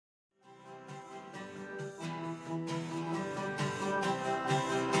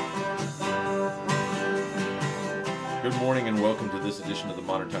Good morning and welcome to this edition of the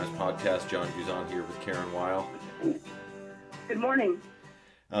Modern Times Podcast. John Guzan here with Karen Weil. Good morning.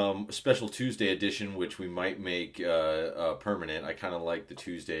 Special Tuesday edition, which we might make permanent. I kind of like the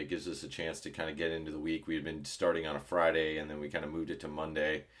Tuesday. It gives us a chance to kind of get into the week. We had been starting on a Friday, and then we kind of moved it to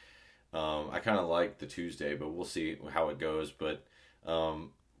Monday. I kind of like the Tuesday, but we'll see how it goes. But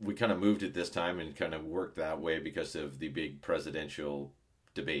we kind of moved it this time and kind of worked that way because of the big presidential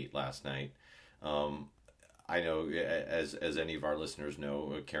debate last night. I know, as any of our listeners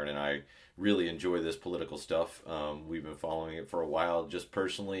know, Karen and I really enjoy this political stuff. We've been following it for a while, just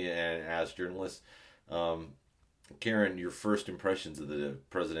personally and as journalists. Karen, your first impressions of the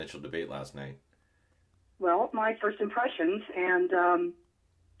presidential debate last night? Well, my first impressions, and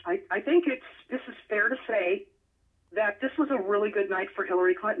I think this is fair to say that this was a really good night for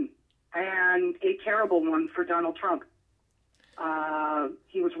Hillary Clinton and a terrible one for Donald Trump.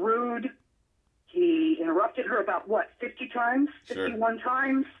 He was rude. He interrupted her about, 50 times? 51 Sure.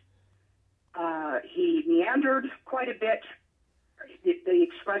 times. He meandered quite a bit. The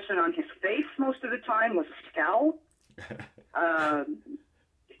expression on his face most of the time was a scowl.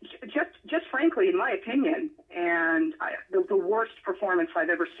 Just frankly, in my opinion, and the worst performance I've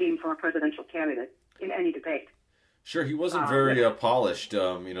ever seen from a presidential candidate in any debate. Sure, he wasn't very polished.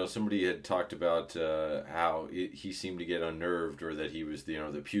 Somebody had talked about how he seemed to get unnerved, or that he was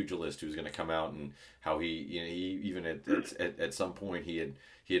the pugilist who was going to come out, and how he even at some point he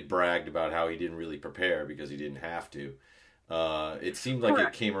had bragged about how he didn't really prepare because he didn't have to. It seemed like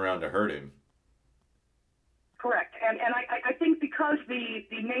Correct. It came around to hurt him. Correct, and I think because the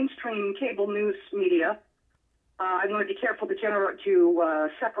mainstream cable news media, I want to be careful to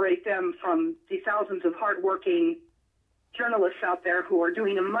separate them from the thousands of hardworking journalists out there who are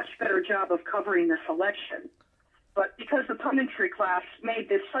doing a much better job of covering this election. But because the punditry class made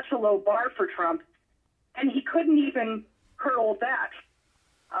this such a low bar for Trump, and he couldn't even hurdle that,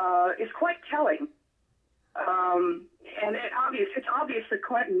 is quite telling. And it's obvious that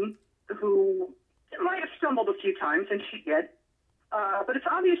Clinton, who might have stumbled a few times, and she did, but it's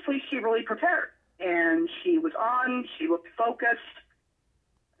obviously she really prepared. And she was on, she looked focused,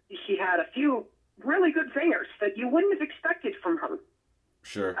 she had a few really good zingers that you wouldn't have expected from her.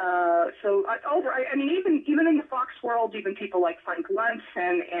 Sure. Even in the Fox world, even people like Frank Luntz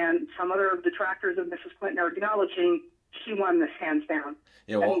and some other detractors of Mrs. Clinton are acknowledging she won this hands down.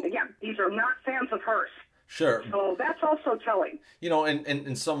 Yeah, well, again, these are not fans of hers. Sure. So that's also telling.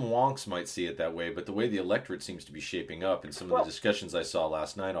 And some wonks might see it that way, but the way the electorate seems to be shaping up, and some of the discussions I saw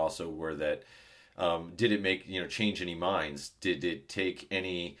last night also were that, did it make, change any minds? Did it take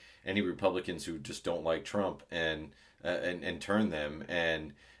any Republicans who just don't like Trump and turn them?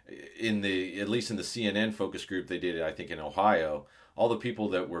 And at least in the CNN focus group they did, I think in Ohio, all the people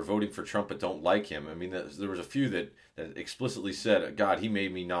that were voting for Trump but don't like him. I mean, there was a few that explicitly said, "God, he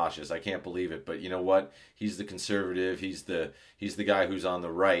made me nauseous. I can't believe it." But you know what? He's the conservative. He's the guy who's on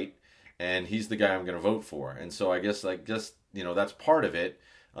the right, and he's the guy I'm going to vote for. And so I guess that's part of it.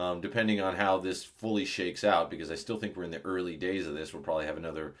 Depending on how this fully shakes out, because I still think we're in the early days of this. We'll probably have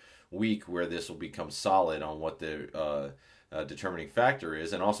another week where this will become solid on what the determining factor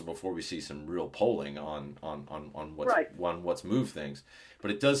is, and also before we see some real polling on what's moved things.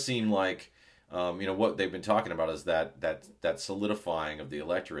 But it does seem like what they've been talking about is that solidifying of the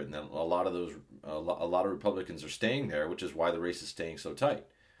electorate, and that a lot of Republicans are staying there, which is why the race is staying so tight.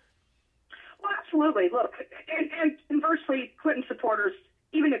 Well, absolutely. Look, and conversely, Clinton supporters,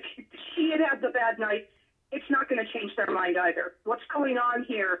 even if she had the bad night, it's not going to change their mind either. What's going on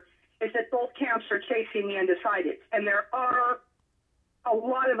here is that both camps are chasing the undecideds, and there are a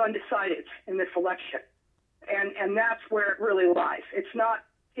lot of undecideds in this election, and that's where it really lies. It's not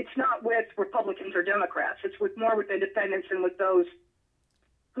with Republicans or Democrats. It's more with independents and with those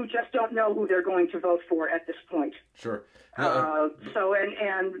who just don't know who they're going to vote for at this point. Sure.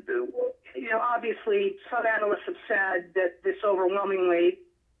 Obviously, some analysts have said that this overwhelmingly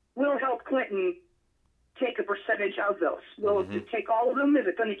will help Clinton take a percentage of those. Will it take all of them? Is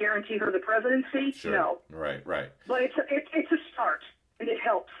it going to guarantee her the presidency? Sure. No. Right. But it's a start, and it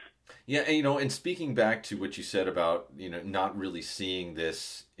helps. Yeah, and speaking back to what you said about not really seeing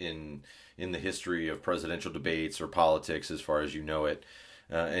this in the history of presidential debates or politics as far as you know it.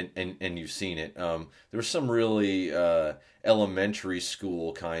 And you've seen it. There were some really elementary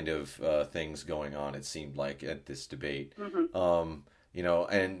school kind of things going on. It seemed like at this debate,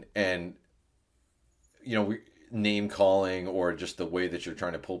 name calling or just the way that you're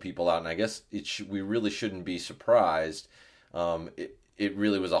trying to pull people out. And I guess we really shouldn't be surprised. It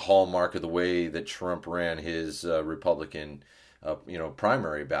really was a hallmark of the way that Trump ran his Republican,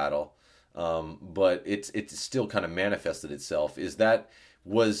 primary battle. but it's still kind of manifested itself.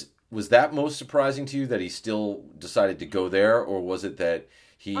 Was that most surprising to you, that he still decided to go there, or was it that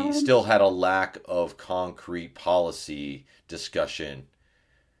he still had a lack of concrete policy discussion?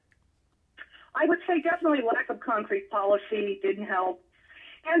 I would say definitely lack of concrete policy didn't help.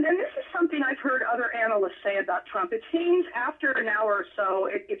 And this is something I've heard other analysts say about Trump. It seems after an hour or so,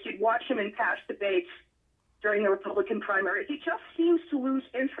 if you'd watch him in past debates during the Republican primary, he just seems to lose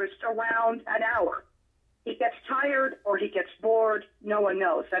interest around an hour. He gets tired or he gets bored. No one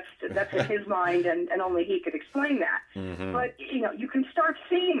knows. That's in his mind, and only he could explain that. Mm-hmm. But, you can start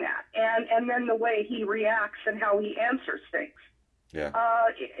seeing that. And then the way he reacts and how he answers things. Yeah.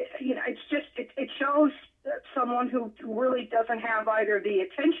 It shows someone who really doesn't have either the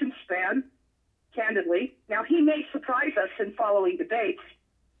attention span, candidly. Now, he may surprise us in following debates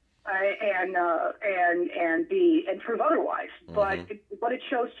and prove otherwise. Mm-hmm. But what it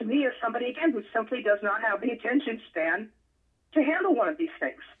shows to me is somebody, again, who simply does not have the attention span to handle one of these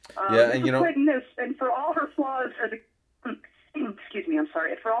things. Clinton is, and for all her flaws as a, excuse me, I'm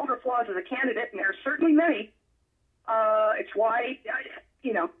sorry, for all her flaws as a candidate, and there are certainly many, it's why,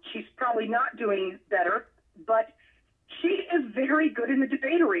 she's probably not doing better, but she is very good in the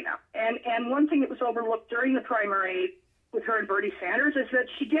debate arena. And one thing that was overlooked during the primary with her and Bernie Sanders is that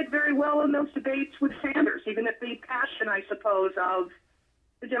she did very well in those debates with Sanders, even if the passion, I suppose, of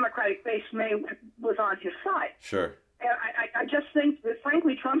the Democratic base was on his side. Sure. And I just think that,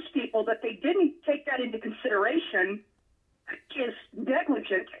 frankly, Trump's people, that they didn't take that into consideration is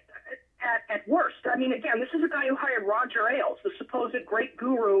negligent at worst. I mean, again, this is a guy who hired Roger Ailes, the supposed great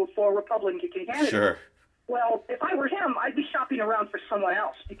guru for Republican candidates. Sure. Well, if I were him, I'd be shopping around for someone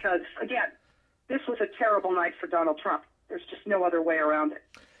else because, again, this was a terrible night for Donald Trump. There's just no other way around it.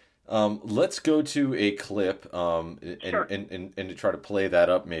 Let's go to a clip Sure. and to try to play that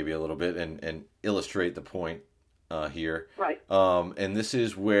up maybe a little bit and illustrate the point here. Right. And this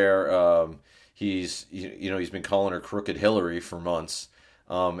is where he's been calling her Crooked Hillary for months.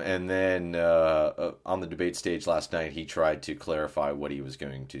 And then on the debate stage last night, he tried to clarify what he was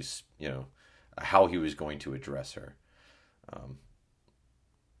going to, how he was going to address her.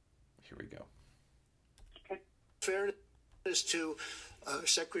 Here we go. Okay. Fairness to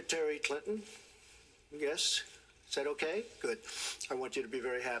Secretary Clinton. Yes. Is that okay? Good. I want you to be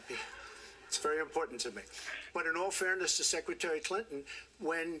very happy. It's very important to me. But in all fairness to Secretary Clinton,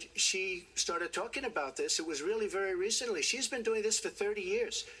 when she started talking about this, it was really very recently. She's been doing this for 30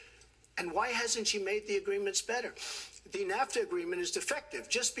 years. And why hasn't she made the agreements better? The NAFTA agreement is defective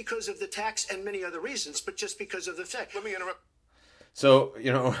just because of the tax and many other reasons, but just because of the fact. Let me interrupt. So,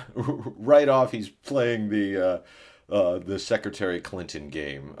 right off, he's playing the Secretary Clinton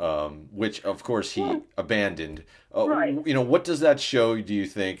game, which, of course, he abandoned. Right. What does that show, do you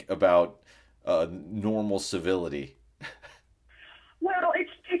think, about normal civility? Well,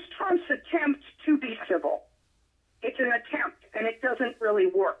 it's Trump's attempt to be civil. It's an attempt, and it doesn't really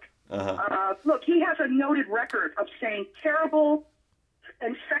work. Uh-huh. Look, he has a noted record of saying terrible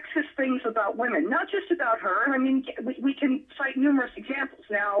and sexist things about women, not just about her. I mean, we can cite numerous examples.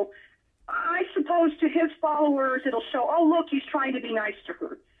 Now, I suppose to his followers, it'll show, oh, look, he's trying to be nice to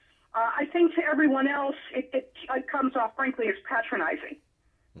her. I think to everyone else, it comes off, frankly, as patronizing.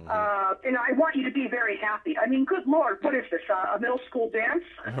 Mm-hmm. And I want you to be very happy. I mean, good Lord, what is this, a middle school dance?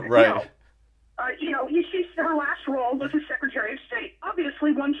 Right. She's, her last role was as Secretary of State.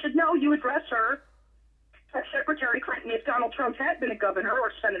 Obviously, one should know you address her as Secretary Clinton. If Donald Trump had been a governor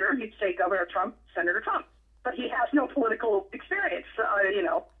or senator, you'd say Governor Trump, Senator Trump. But he has no political experience,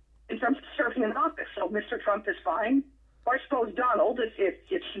 in terms of serving in office. So Mr. Trump is fine. Or I suppose Donald,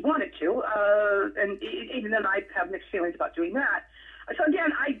 if she wanted to. And even then, I have mixed feelings about doing that. So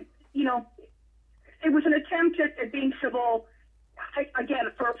again, it was an attempt at being civil. Again,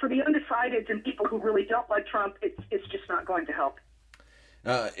 for the undecideds and people who really don't like Trump, it's just not going to help.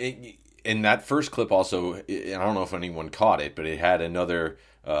 In that first clip also, I don't know if anyone caught it, but it had another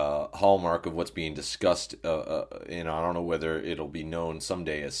hallmark of what's being discussed. I don't know whether it'll be known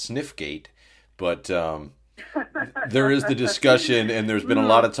someday as Sniffgate, but there is the discussion, and there's been a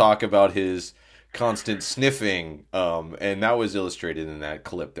lot of talk about his constant sniffing, and that was illustrated in that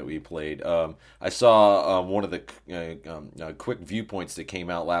clip that we played. I saw one of the quick viewpoints that came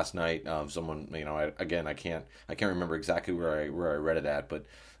out last night. Someone, I can't remember exactly where I read it at, but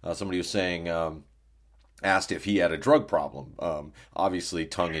somebody was saying, asked if he had a drug problem. Obviously,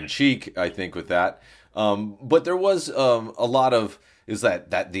 tongue in cheek, I think, with that. But there was a lot of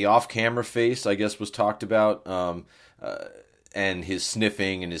that the off camera face, I guess, was talked about. And his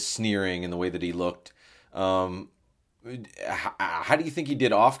sniffing and his sneering and the way that he looked. How do you think he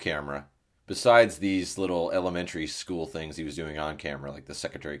did off camera? besides these little elementary school things he was doing on camera, like the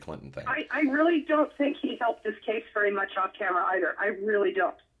Secretary Clinton thing. I really don't think he helped his case very much off camera either. I really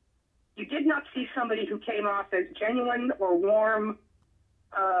don't. You did not see somebody who came off as genuine or warm,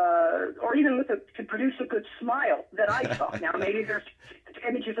 or even could produce a good smile that I saw. Now, maybe there's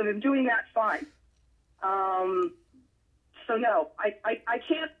images of him doing that, fine. So no, I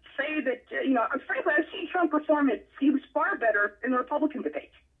can't say that, frankly, I've seen Trump perform it. He was far better in the Republican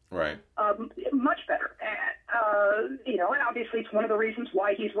debate. Right. Much better. And obviously it's one of the reasons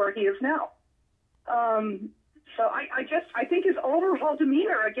why he's where he is now. So I think his overall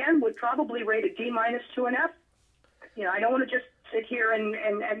demeanor, again, would probably rate a D- to an F. I don't want to just sit here and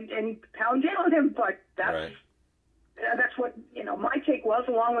pound down on him, but that's... Right. That's what, my take was,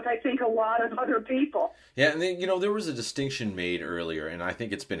 along with, I think, a lot of other people. Yeah, and then, there was a distinction made earlier, and I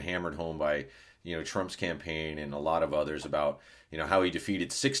think it's been hammered home by, Trump's campaign and a lot of others about, how he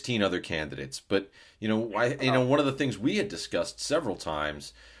defeated 16 other candidates. But, one of the things we had discussed several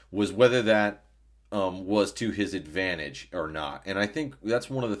times was whether that was to his advantage or not. And I think that's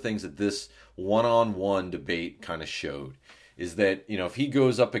one of the things that this one-on-one debate kind of showed, is that, if he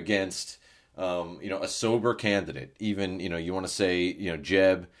goes up against... a sober candidate, even, you want to say,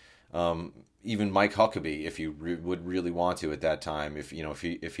 Jeb, even Mike Huckabee, if you would really want to at that time, if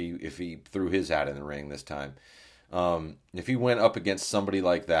he threw his hat in the ring this time, if he went up against somebody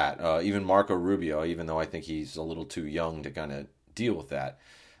like that, even Marco Rubio, even though I think he's a little too young to kind of deal with that.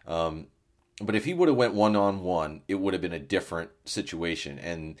 But if he would have went one-on-one, it would have been a different situation.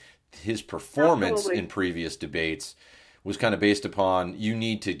 And his performance in previous debates was kind of based upon, you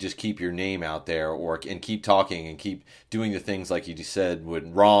need to just keep your name out there and keep talking and keep doing the things like you said were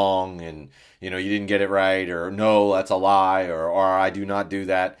wrong, and you didn't get it right, or no, that's a lie, or I do not do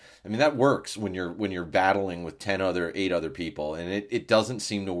that. I mean, that works when you're battling with 8 other people, and it doesn't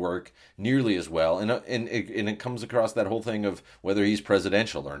seem to work nearly as well. And it comes across that whole thing of whether he's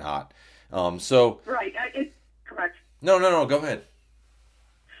presidential or not. Right, correct. No, go ahead.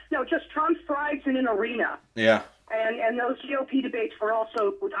 No, just Trump thrives in an arena. Yeah. And those GOP debates were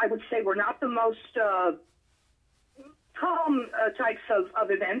also, I would say, were not the most calm types of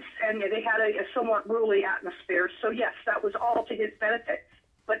events, and they had a somewhat ruly atmosphere. So yes, that was all to his benefit.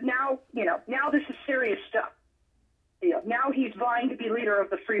 But now, now this is serious stuff. Now he's vying to be leader of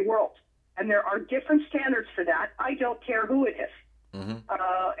the free world, and there are different standards for that. I don't care who it is. Mm-hmm.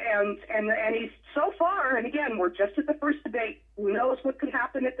 And he's so far, and again, we're just at the first debate. Who knows what could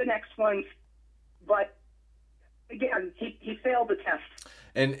happen at the next ones? But again, he failed the test.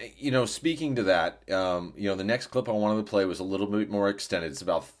 And, speaking to that, the next clip I wanted to play was a little bit more extended. It's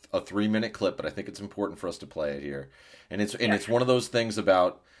about a 3-minute clip, but I think it's important for us to play it here. And it's one of those things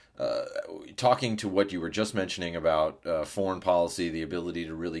about talking to what you were just mentioning about foreign policy, the ability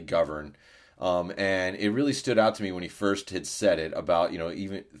to really govern. And it really stood out to me when he first had said it about,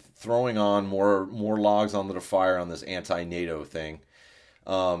 even throwing on more logs onto the fire on this anti-NATO thing.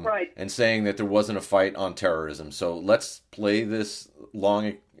 Right. And saying that there wasn't a fight on terrorism. So let's play this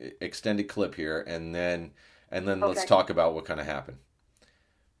long extended clip here, and then let's talk about what kind of happened.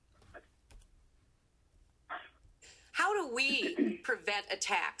 How do we prevent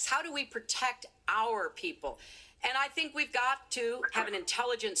attacks? How do we protect our people? And I think we've got to have an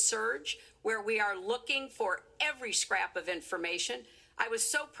intelligence surge where we are looking for every scrap of information. I was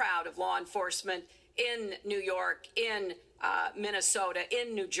so proud of law enforcement in New York, in Minnesota,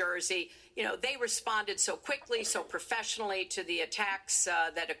 in New Jersey. They responded so quickly, so professionally to the attacks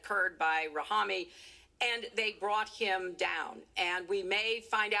that occurred by Rahami, and they brought him down. And we may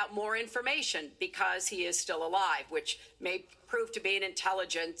find out more information because he is still alive, which may prove to be an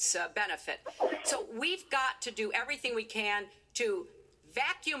intelligence benefit. So we've got to do everything we can to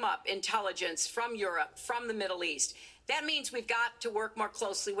vacuum up intelligence from Europe, from the Middle East. That means we've got to work more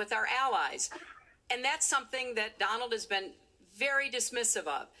closely with our allies. And that's something that Donald has been very dismissive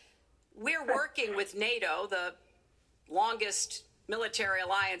of. We're working with NATO, the longest military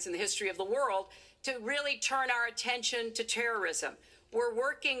alliance in the history of the world, to really turn our attention to terrorism. We're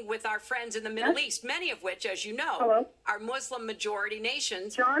working with our friends in the Middle East, many of which, as you know, are Muslim-majority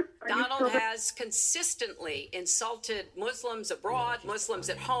nations. John, Donald has consistently insulted Muslims abroad, Muslims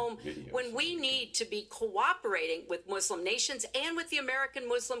at home, when we need to be cooperating with Muslim nations and with the American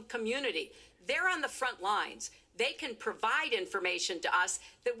Muslim community. They're on the front lines. They can provide information to us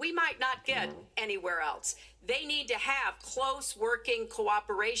that we might not get anywhere else. They need to have close working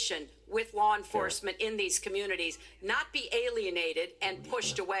cooperation with law enforcement in these communities, not be alienated and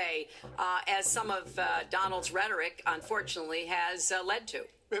pushed away, as some of Donald's rhetoric, unfortunately, has led to.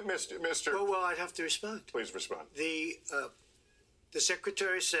 Mr. Well, I'd have to respond. Please respond. The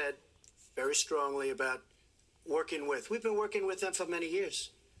secretary said very strongly about working with. We've been working with them for many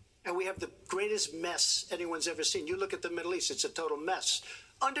years. And we have the greatest mess anyone's ever seen. You look at the Middle East, it's a total mess.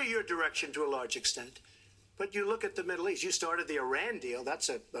 Under your direction to a large extent. But you look at the Middle East, you started the Iran deal. That's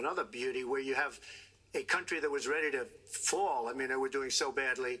another beauty where you have a country that was ready to fall. I mean, they were doing so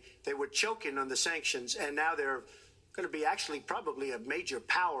badly. They were choking on the sanctions, and now they're going to be actually probably a major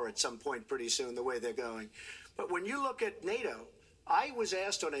power at some point pretty soon, the way they're going. But when you look at NATO, I was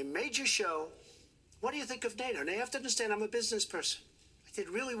asked on a major show, what do you think of NATO? And you have to understand, I'm a business person. I did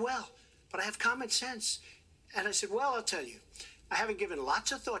really well, but I have common sense. And I said, well, I'll tell you, I haven't given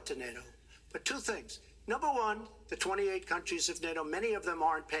lots of thought to NATO, but two things. Number one, the 28 countries of NATO, many of them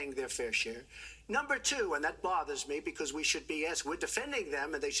aren't paying their fair share. Number two, and that bothers me because we should be, yes, we're defending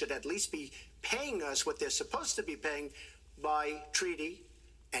them and they should at least be paying us what they're supposed to be paying by treaty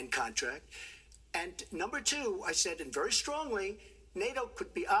and contract. And number two, I said, and very strongly, NATO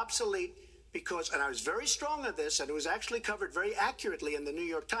could be obsolete because, and I was very strong on this, and it was actually covered very accurately in the New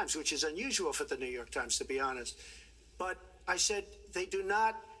York Times, which is unusual for the New York Times, to be honest. But I said, they do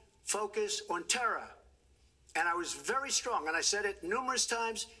not focus on terror. And I was very strong, and I said it numerous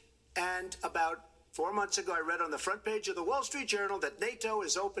times. And about 4 months ago, I read on the front page of the Wall Street Journal that NATO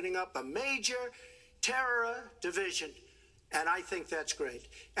is opening up a major terror division. And I think that's great.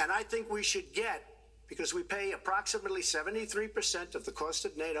 And I think we should get, because we pay approximately 73% of the cost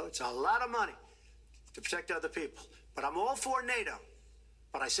of NATO. It's a lot of money to protect other people. But I'm all for NATO.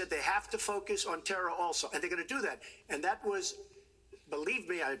 But I said they have to focus on terror also. And they're going to do that. And that was, believe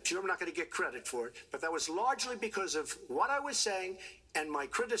me, I'm sure I'm not going to get credit for it, but that was largely because of what I was saying and my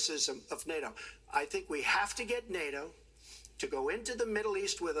criticism of NATO. I think we have to get NATO to go into the Middle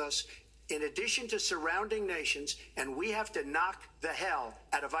East with us in addition to surrounding nations, and we have to knock the hell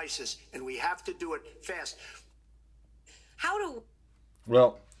out of ISIS, and we have to do it fast.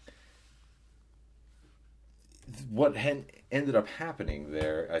 Well, what ended up happening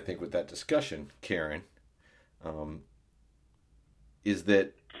there, I think, with that discussion, Karen, is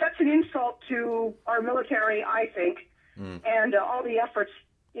that... Such an insult to our military, I think, and all the efforts,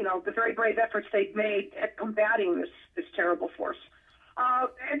 the very brave efforts they've made at combating this terrible force.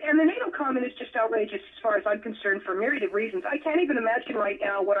 And the NATO comment is just outrageous as far as I'm concerned for a myriad of reasons. I can't even imagine right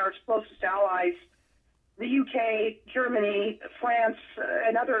now what our closest allies, the UK, Germany, France,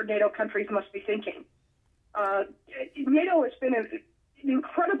 and other NATO countries must be thinking. NATO has been an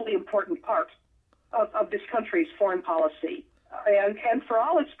incredibly important part of this country's foreign policy. And for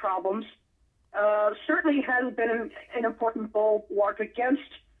all its problems, certainly has been an important bulwark against,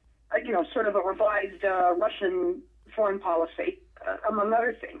 sort of a revised Russian foreign policy, among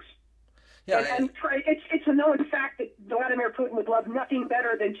other things. Yeah, and it's a known fact that Vladimir Putin would love nothing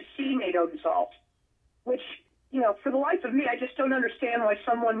better than to see NATO dissolved, which, for the life of me, I just don't understand why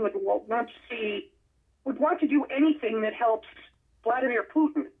someone would want to do anything that helps Vladimir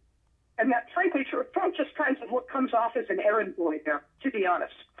Putin. And that, frankly, Trump just kind of comes off as an errand boy there, to be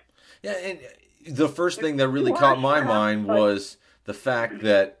honest. Yeah, and the first thing that really caught my mind was the fact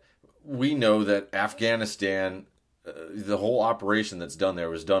that we know that Afghanistan, the whole operation that's done there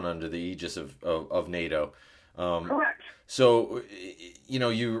was done under the aegis of NATO. Correct. So,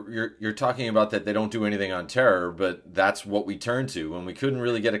 you're talking about that they don't do anything on terror, but that's what we turned to. When we couldn't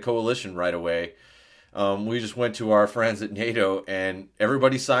really get a coalition right away, we just went to our friends at NATO, and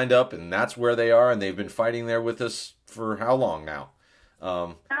everybody signed up, and that's where they are, and they've been fighting there with us for how long now?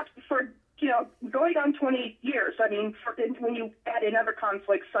 For going on 20 years. I mean, when you add in other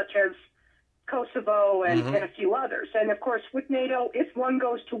conflicts such as Kosovo and a few others. And, of course, with NATO, if one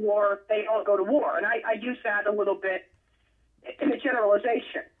goes to war, they all go to war. And I use that a little bit in a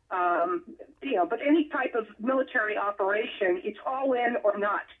generalization. But any type of military operation, it's all in or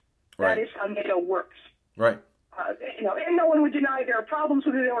not. Right. That is how NATO works. Right. And no one would deny there are problems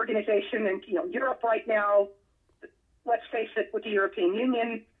with the organization. And, Europe right now, let's face it, with the European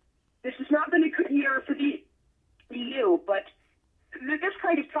Union, this has not been a good year for the EU. But this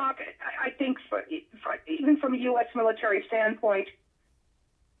kind of talk, I think, even from a U.S. military standpoint,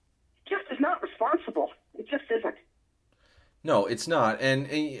 just is not responsible. It just isn't. No, it's not, and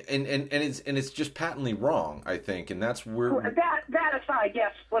it's just patently wrong, I think, and that's where that aside,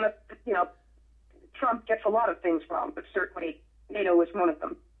 yes, Trump gets a lot of things wrong, but certainly NATO is one of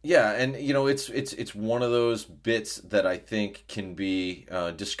them. Yeah, and it's one of those bits that I think can be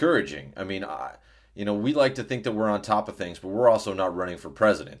discouraging. I mean, we like to think that we're on top of things, but we're also not running for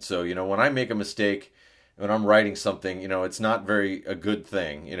president. So when I make a mistake, when I'm writing something, it's not a good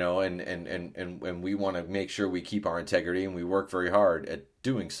thing, and we want to make sure we keep our integrity, and we work very hard at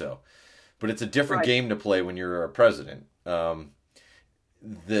doing so. But it's a different game to play when you're a president.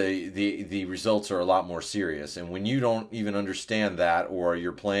 the results are a lot more serious. And when you don't even understand that, or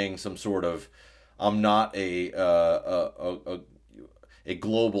you're playing some sort of, I'm not a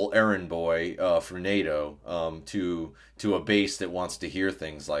global errand boy for NATO, to a base that wants to hear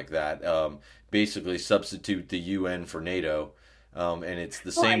things like that. Basically substitute the UN for NATO. And it's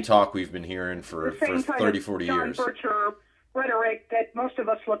the same talk we've been hearing for 30, 40 years. John Bircher rhetoric that most of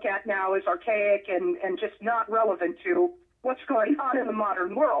us look at now as archaic and just not relevant to what's going on in the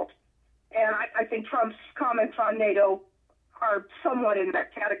modern world. And I think Trump's comments on NATO are somewhat in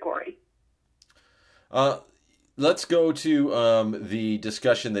that category. Let's go to the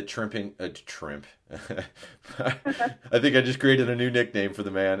discussion that Trump. I think I just created a new nickname for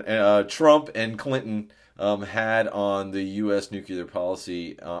the man. Trump and Clinton had on the U.S. nuclear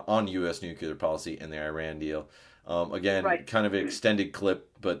policy, and the Iran deal. Again, right. Kind of an extended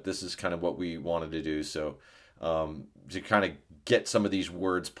clip, but this is kind of what we wanted to do. So to kind of get some of these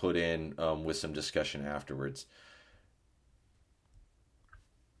words put in with some discussion afterwards.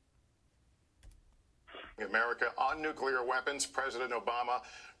 America on nuclear weapons, President Obama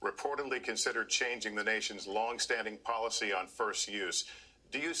reportedly considered changing the nation's long-standing policy on first use.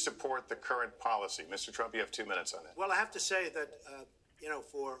 Do you support the current policy? Mr. Trump, you have 2 minutes on that. Well, I have to say that,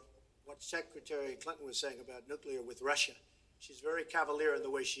 for what Secretary Clinton was saying about nuclear with Russia, she's very cavalier in the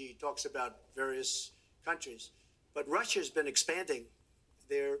way she talks about various countries. But Russia's been expanding.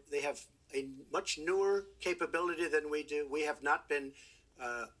 They have a much newer capability than we do. We have not been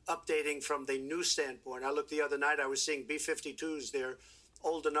updating from the new standpoint. I looked the other night, I was seeing B-52s. They're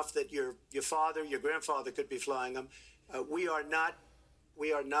old enough that your father, your grandfather could be flying them. We are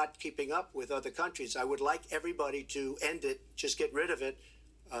not keeping up with other countries. I would like everybody to end it, just get rid of it,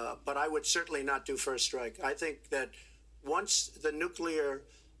 but I would certainly not do first strike. I think that once the nuclear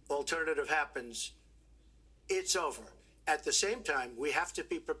alternative happens, it's over. At the same time, we have to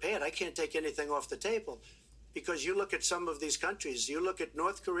be prepared. I can't take anything off the table. Because you look at some of these countries, you look at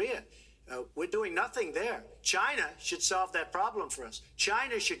North Korea, we're doing nothing there. China should solve that problem for us.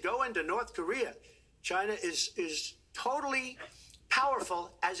 China should go into North Korea. China is totally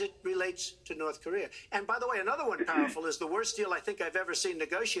powerful as it relates to North Korea. And by the way, another one powerful is the worst deal I think I've ever seen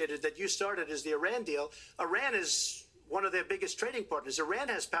negotiated that you started is the Iran deal. Iran is one of their biggest trading partners. Iran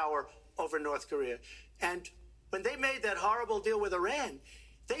has power over North Korea. And when they made that horrible deal with Iran,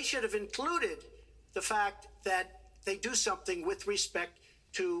 they should have included the fact that they do something with respect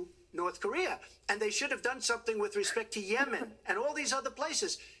to North Korea. And they should have done something with respect to Yemen and all these other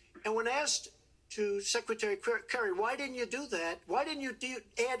places. And when asked to Secretary Kerry, why didn't you do that? Why didn't you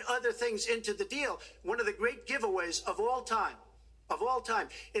add other things into the deal? One of the great giveaways of all time,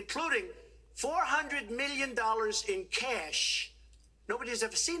 including $400 million in cash. Nobody's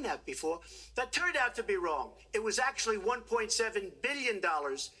ever seen that before. That turned out to be wrong. It was actually $1.7 billion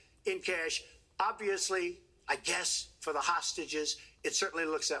in cash. Obviously, I guess, for the hostages, it certainly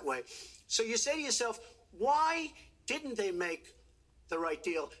looks that way. So you say to yourself, why didn't they make the right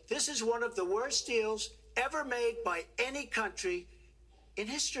deal? This is one of the worst deals ever made by any country in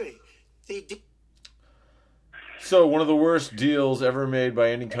history. So one of the worst deals ever made by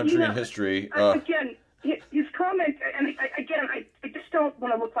any country in history. Again, his comment, and again, I just don't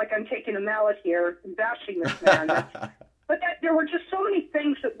want to look like I'm taking a mallet here and bashing this man. But there were just so many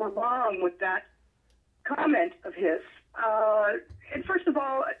things that were wrong with that comment of his. And first of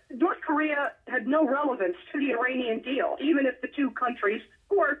all, North Korea had no relevance to the Iranian deal, even if the two countries,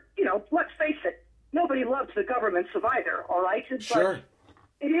 or, let's face it, nobody loves the governments of either, all right? Sure. But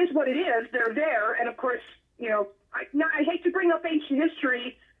it is what it is. They're there. And, of course, I hate to bring up ancient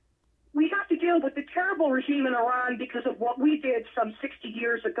history. We have to deal with the terrible regime in Iran because of what we did some 60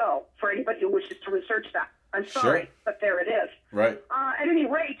 years ago, for anybody who wishes to research that. I'm sorry, but there it is. Right. At any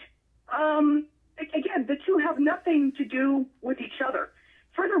rate, again, the two have nothing to do with each other.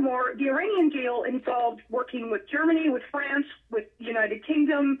 Furthermore, the Iranian deal involved working with Germany, with France, with the United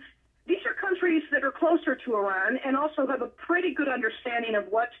Kingdom. These are countries that are closer to Iran and also have a pretty good understanding of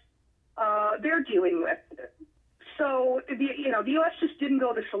what they're dealing with. So, the U.S. just didn't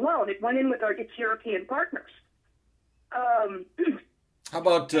go this alone. It went in with its European partners. How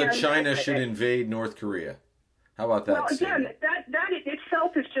about China should invade North Korea? How about that? Well, again, that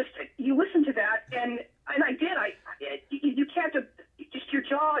itself is just, you listen to that, and I did. You can't, just your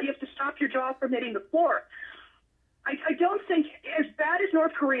jaw, you have to stop your jaw from hitting the floor. I don't think, as bad as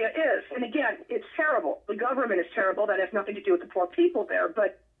North Korea is, and again, it's terrible. The government is terrible. That has nothing to do with the poor people there.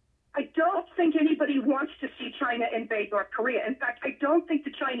 But I don't think anybody wants to see China invade North Korea. In fact, I don't think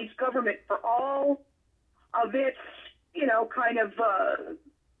the Chinese government, for all of its, kind of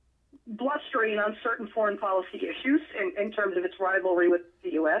blustering disagreeing on certain foreign policy issues in terms of its rivalry with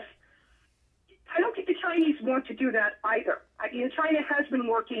the U.S. I don't think the Chinese want to do that either. China has been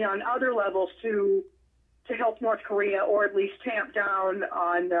working on other levels to help North Korea, or at least tamp down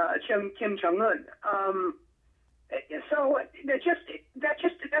on Kim Jong-un. So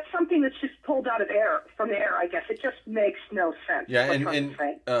that's something that's just pulled out of from the air. I guess it just makes no sense. Yeah, and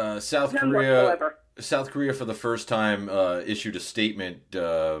South Korea for the first time issued a statement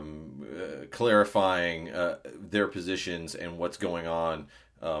clarifying their positions and what's going on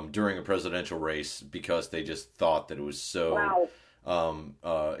during a presidential race, because they just thought that it was so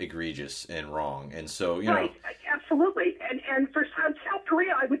egregious and wrong. And so, right, absolutely. And for South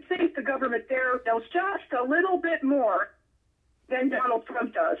Korea, I would think the government there knows just a little bit more than Donald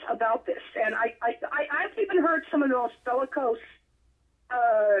Trump does about this. And I've even heard some of the most bellicose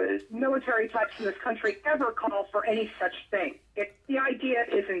military types in this country ever call for any such thing. The idea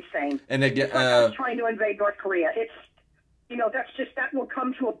is insane. And again, it's like trying to invade North Korea. It's that will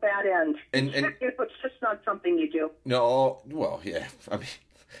come to a bad end. And it's just not something you do. No, well, yeah. I mean,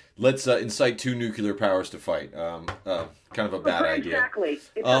 let's incite two nuclear powers to fight. Kind of a bad idea. Exactly.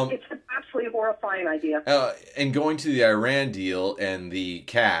 It's an absolutely horrifying idea. And going to the Iran deal and the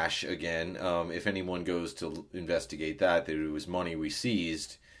cash again, if anyone goes to investigate that it was money we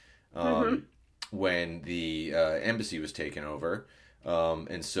seized when the embassy was taken over.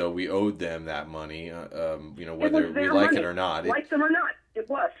 And so we owed them that money, whether we like it or not. Like them or not, it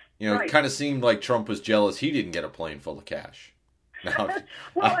was. It kind of seemed like Trump was jealous he didn't get a plane full of cash.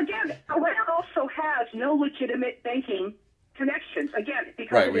 Well, again, Iran also has no legitimate banking connections. Again,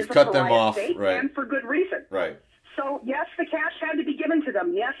 because it we've is a cut them pariah off, state, right. and for good reason. Right. So, yes, the cash had to be given to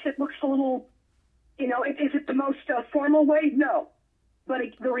them. Yes, it looks a little, is it the most formal way? No. But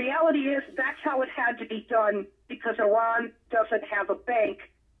the reality is that's how it had to be done, because Iran doesn't have a bank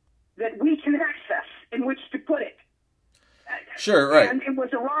that we can access in which to put it. Sure, right. And it was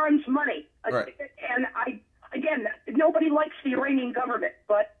Iran's money. Right. And again, nobody likes the Iranian government,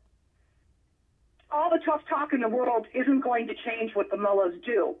 but all the tough talk in the world isn't going to change what the mullahs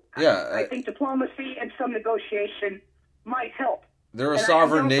do. Yeah. I think diplomacy and some negotiation might help. They're a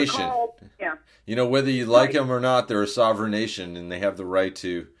sovereign nation. Yeah. Whether you like them or not, they're a sovereign nation, and they have the right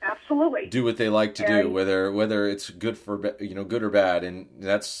to absolutely do what they like to do, whether it's good for good or bad. And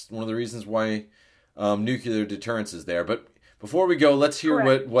that's one of the reasons why nuclear deterrence is there. But before we go, let's hear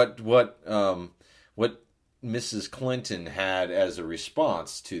what Mrs. Clinton had as a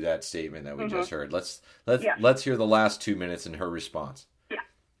response to that statement that we just heard. Let's hear the last 2 minutes in her response. Yeah.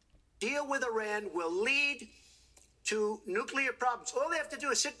 Deal with Iran will lead to nuclear problems. All they have to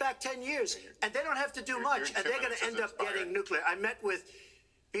do is sit back 10 years, and they don't have to do much, and they're going to end up getting nuclear. I met with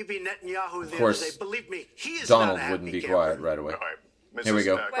Bibi Netanyahu the other day. Believe me, he is Donald not a happy wouldn't be camper. quiet right away. All right. Here we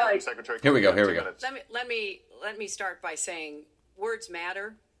go. Secretary, Here we go. Let me start by saying words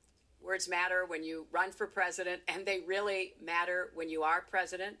matter. Words matter when you run for president, and they really matter when you are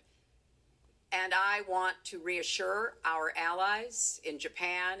president. And I want to reassure our allies in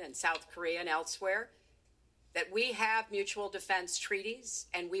Japan and South Korea and elsewhere that we have mutual defense treaties,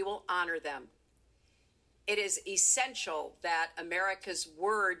 and we will honor them. It is essential that America's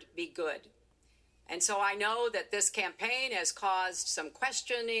word be good. And so I know that this campaign has caused some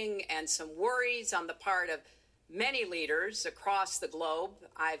questioning and some worries on the part of many leaders across the globe.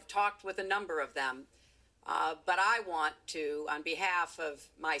 I've talked with a number of them. But I want to, on behalf of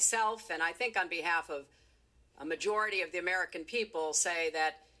myself, and I think on behalf of a majority of the American people, say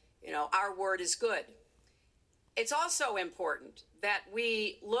that, our word is good. It's also important that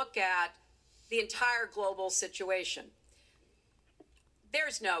we look at the entire global situation.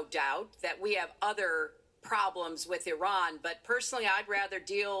 There's no doubt that we have other problems with Iran, but personally, I'd rather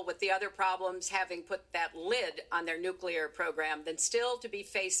deal with the other problems having put that lid on their nuclear program than still to be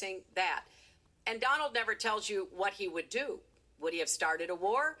facing that. And Donald never tells you what he would do. Would he have started a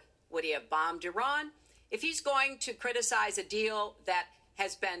war? Would he have bombed Iran? If he's going to criticize a deal that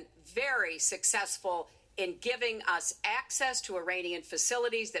has been very successful in giving us access to Iranian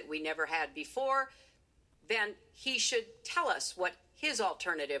facilities that we never had before, then he should tell us what his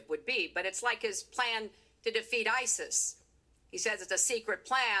alternative would be. But it's like his plan to defeat ISIS. He says it's a secret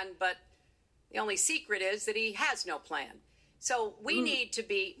plan, but the only secret is that he has no plan. So we need to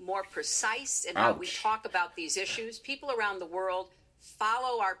be more precise in how we talk about these issues. People around the world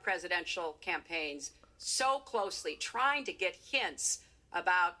follow our presidential campaigns so closely, trying to get hints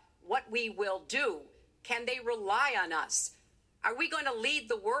about what we will do. Can they rely on us? Are we going to lead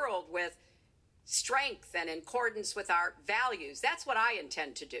the world with strength and in accordance with our values? That's what I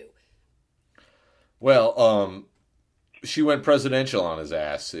intend to do. Well, She went presidential on his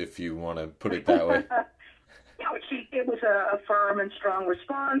ass, if you want to put it that way. It was a firm and strong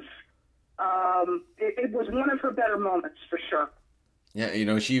response. It was one of her better moments, for sure.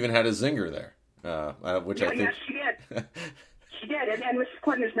 Yeah, she even had a zinger there, which I think... Yes, she did. She did, and Mrs.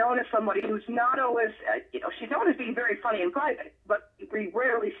 Clinton is known as somebody who's not always, she's known as being very funny in private, but we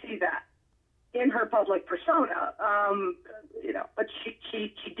rarely see that in her public persona. But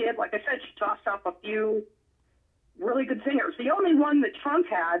she did, like I said, she tossed up a few really good zingers. The only one that Trump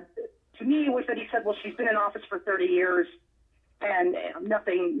had, to me, was that he said, well, she's been in office for 30 years, and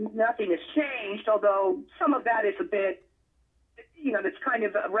nothing has changed, although some of that is a bit, that's kind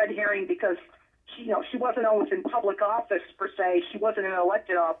of a red herring because she wasn't always in public office per se. She wasn't in an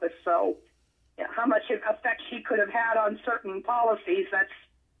elected office, so how much effect she could have had on certain policies,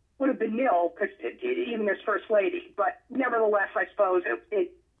 would have been nil, even as First Lady. But nevertheless, I suppose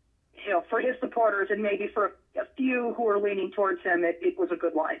it for his supporters and maybe for a few who are leaning towards him, it was a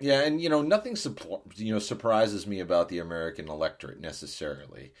good line. Yeah, and nothing surprises me about the American electorate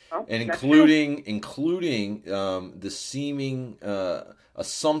necessarily, and including the seeming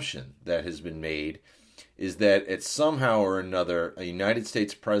assumption that has been made is that at somehow or another a United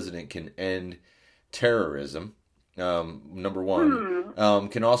States president can end terrorism. Number one,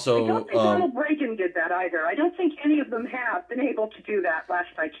 can also. I don't think Ronald Reagan did that either. I don't think any of them have been able to do that. Last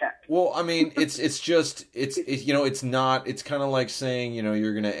I checked. Well, I mean, it's not. It's kind of like saying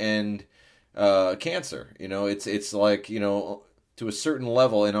you're going to end cancer. It's like to a certain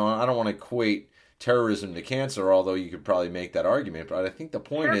level. I don't want to equate terrorism to cancer, although you could probably make that argument. But I think the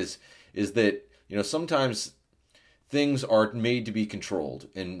point is that sometimes things are made to be controlled,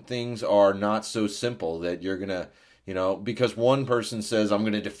 and things are not so simple that you're gonna, because one person says I'm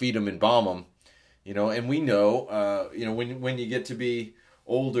gonna defeat them and bomb them, and we know, when you get to be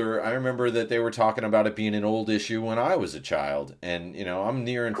older, I remember that they were talking about it being an old issue when I was a child, and I'm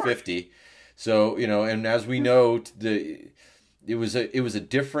nearing 50, so and as we know, it was a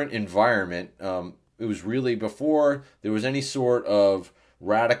different environment. It was really before there was any sort of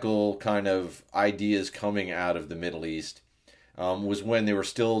radical kind of ideas coming out of the Middle East, was when they were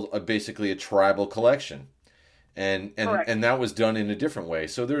still basically a tribal collection, and that was done in a different way.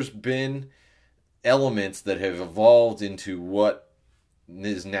 So there's been elements that have evolved into what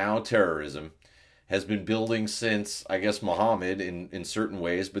is now terrorism, has been building since, I guess, Muhammad in certain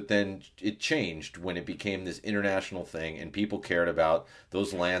ways, but then it changed when it became this international thing and people cared about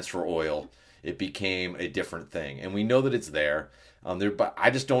those lands for oil. It became a different thing, and we know that it's there. But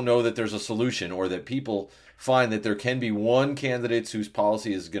I just don't know that there's a solution, or that people find that there can be one candidate whose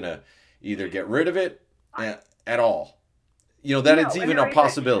policy is going to either get rid of it at all. It's even a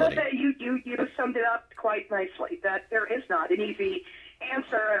possibility. You summed it up quite nicely, that there is not an easy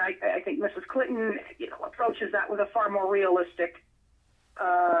answer, and I think Mrs. Clinton approaches that with a far more realistic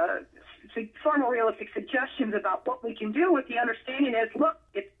suggestions about what we can do, with the understanding is, look,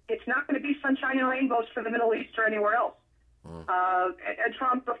 it's not going to be sunshine and rainbows for the Middle East or anywhere else. And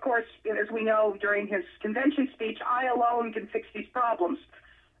Trump, of course, as we know during his convention speech, I alone can fix these problems.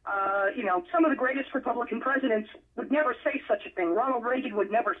 Some of the greatest Republican presidents would never say such a thing. Ronald Reagan would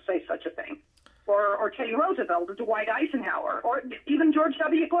never say such a thing. Or Teddy Roosevelt, or Dwight Eisenhower, or even George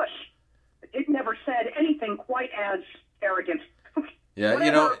W. Bush. It never said anything quite as arrogant. Yeah,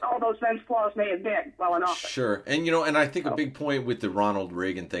 Whatever all those men's flaws may have been while in office. Sure. And, and I think a big point with the Ronald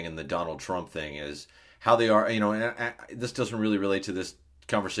Reagan thing and the Donald Trump thing is how they are, and this doesn't really relate to this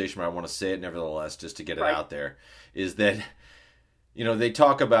conversation, but I want to say it nevertheless, just to get it out there, is that, they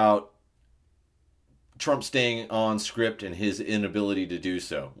talk about Trump staying on script and his inability to do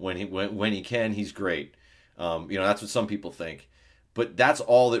so. When he can, he's great. That's what some people think. But that's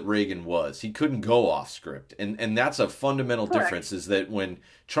all that Reagan was. He couldn't go off script. And that's a fundamental difference, is that when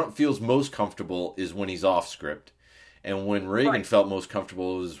Trump feels most comfortable is when he's off script. And when Reagan felt most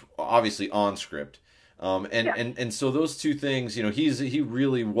comfortable was obviously on script. And so those two things, he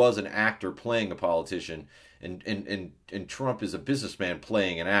really was an actor playing a politician, and Trump is a businessman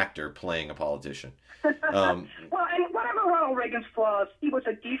playing an actor playing a politician. Well, and whatever Ronald Reagan's flaws, he was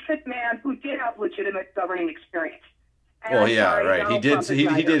a decent man who did have legitimate governing experience. And well, yeah, right. He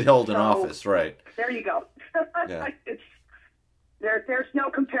did hold an office, right? There you go. Yeah. There's no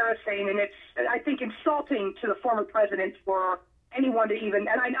comparison, and it's, I think, insulting to the former president for anyone to even,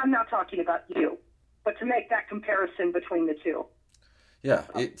 and I'm not talking about you, but to make that comparison between the two. Yeah,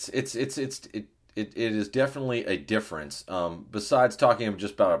 it is definitely a difference. Besides talking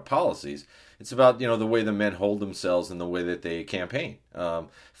just about our policies, it's about the way the men hold themselves and the way that they campaign.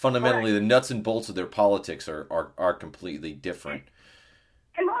 Fundamentally, the nuts and bolts of their politics are completely different.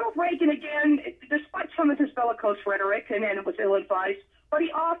 And Ronald Reagan, again, despite some of his bellicose rhetoric, and it was ill-advised, but he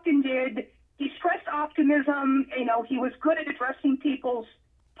often did. He stressed optimism. He was good at addressing people's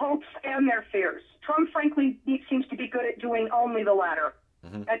hopes and their fears. Trump, frankly, he seems to be good at doing only the latter,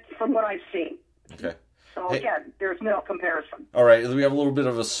 from what I've seen. Okay. So, again, there's no comparison. All right, we have a little bit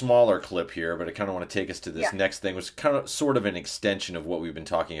of a smaller clip here, but I kind of want to take us to this next thing, which is kind of sort of an extension of what we've been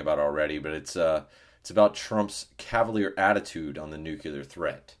talking about already, but it's about Trump's cavalier attitude on the nuclear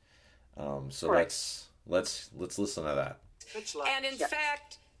threat. So let's listen to that. And in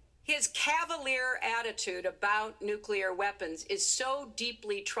fact, his cavalier attitude about nuclear weapons is so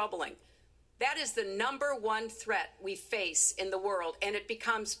deeply troubling. That is the number one threat we face in the world, and it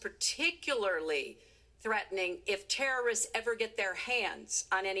becomes particularly threatening if terrorists ever get their hands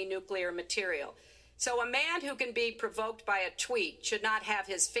on any nuclear material. So a man who can be provoked by a tweet should not have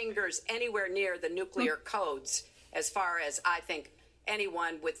his fingers anywhere near the nuclear codes, as far as I think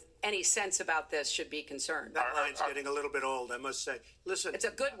anyone with any sense about this should be concerned. That line's getting a little bit old, I must say. Listen, it's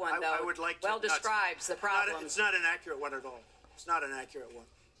a good one, though. I would like to, well describes the problem. It's not an accurate one at all. It's not an accurate one.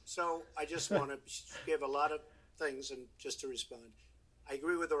 So I just want to give a lot of things and just to respond. I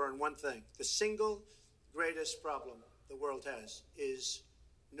agree with her on one thing. The single greatest problem the world has is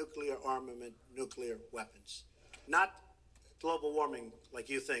nuclear armament, nuclear weapons. Not global warming like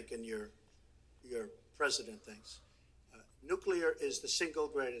you think and your president thinks. Nuclear is the single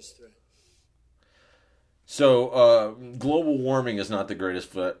greatest threat. So global warming is not the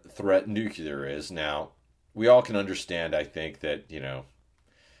greatest threat. Nuclear is. Now, we all can understand, I think, that,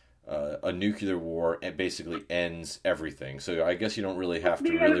 a nuclear war basically ends everything. So I guess you don't really have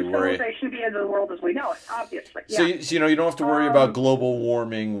to really worry. Civilization, the end of the world as we know it, obviously. So you don't have to worry about global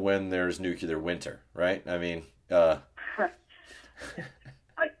warming when there's nuclear winter, right? I mean, well,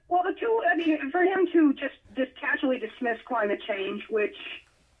 for him to just casually dismiss climate change, which,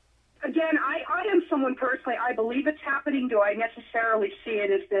 again, I am someone personally, I believe it's happening. Do I necessarily see it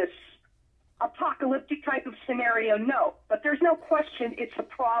as this apocalyptic type of scenario? No, but there's no question it's a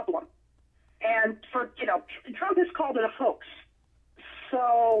problem. And Trump has called it a hoax.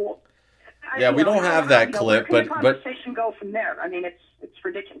 So we don't have that clip, where can the conversation go from there? I mean, it's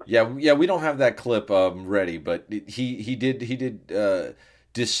ridiculous. Yeah, we don't have that clip ready, but he did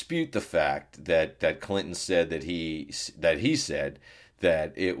dispute the fact that Clinton said that he said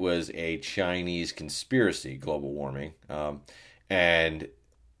that it was a Chinese conspiracy, global warming, and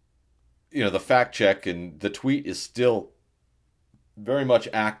the fact check and the tweet is still very much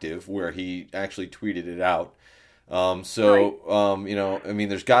active where he actually tweeted it out. There's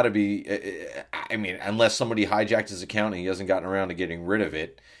got to be, unless somebody hijacked his account and he hasn't gotten around to getting rid of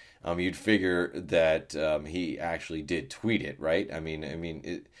it, you'd figure that he actually did tweet it, right?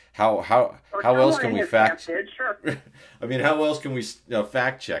 How else can we fact? Sure. How else can we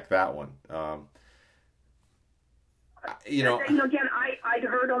fact check that one? Again, I'd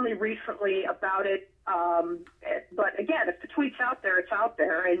heard only recently about it, but again, if the tweet's out there, it's out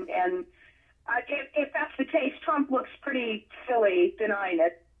there, and if that's the case, Trump looks pretty silly denying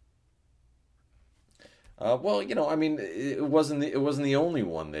it. It wasn't the only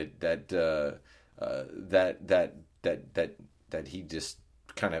one that he just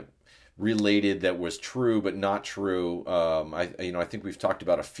kind of related that was true but not true. I think we've talked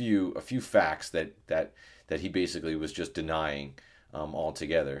about a few facts that he basically was just denying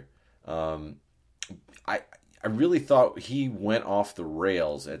altogether. I really thought he went off the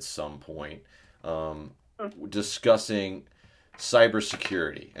rails at some point discussing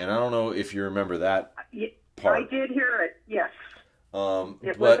cybersecurity, and I don't know if you remember that part. I did hear it. Yes.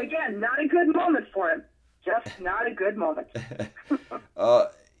 It was again not a good moment for him. Just not a good moment.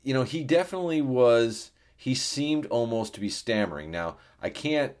 He definitely was. He seemed almost to be stammering. Now, I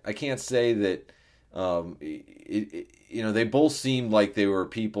can't say that. They both seemed like they were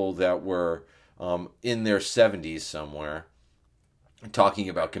people that were in their 70s somewhere, talking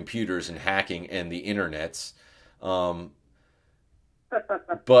about computers and hacking and the internets.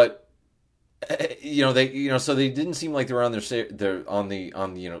 But so they didn't seem like they were on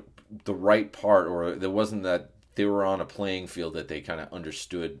the right part, or there wasn't that they were on a playing field that they kind of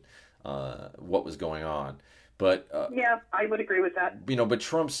understood what was going on. But I would agree with that. But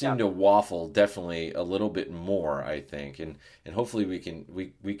Trump seemed to waffle definitely a little bit more, I think, and hopefully we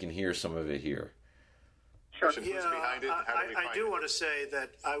can hear some of it here. Sure. I do want to say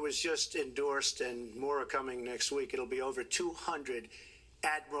that I was just endorsed, and more are coming next week. It'll be over 200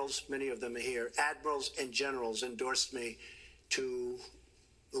 admirals, many of them are here, admirals and generals endorsed me to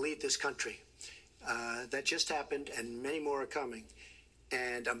lead this country. That just happened, and many more are coming,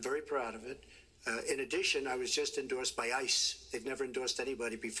 and I'm very proud of it. In addition, I was just endorsed by ICE. They've never endorsed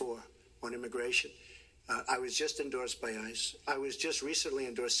anybody before on immigration. I was just endorsed by ICE. I was just recently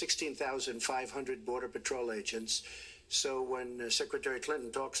endorsed 16,500 Border Patrol agents. So when Secretary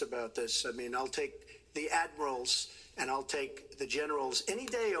Clinton talks about this, I mean, I'll take the admirals and I'll take the generals any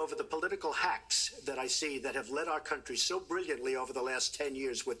day over the political hacks that I see that have led our country so brilliantly over the last 10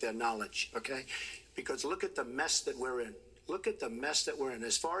 years with their knowledge, okay? Because look at the mess that we're in. Look at the mess that we're in.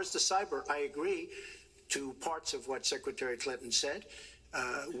 As far as the cyber, I agree to parts of what Secretary Clinton said.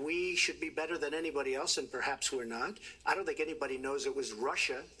 We should be better than anybody else, and perhaps we're not. I don't think anybody knows it was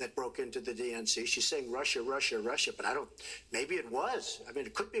Russia that broke into the DNC. She's saying Russia, Russia, Russia, but maybe it was. I mean,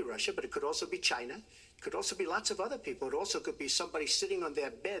 it could be Russia, but it could also be China. It could also be lots of other people. It also could be somebody sitting on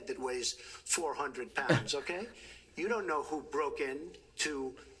their bed that weighs 400 pounds, okay? You don't know who broke in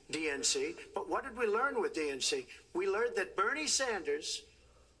to DNC, but what did we learn with DNC? We learned that Bernie Sanders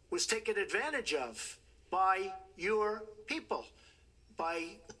was taken advantage of by your people,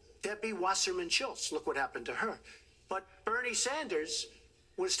 by Debbie Wasserman Schultz. Look what happened to her. But Bernie Sanders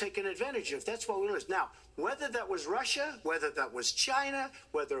was taken advantage of. That's what we learned. Now, whether that was Russia, whether that was China,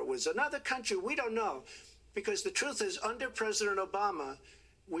 whether it was another country, we don't know. Because the truth is, under President Obama,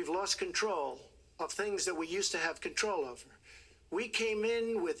 we've lost control of things that we used to have control over. We came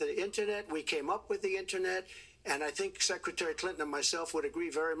in with the internet, we came up with the internet, and I think Secretary Clinton and myself would agree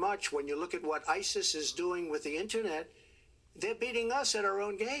very much. When you look at what ISIS is doing with the internet, they're beating us at our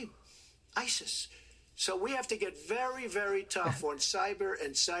own game, ISIS. So we have to get very, very tough on cyber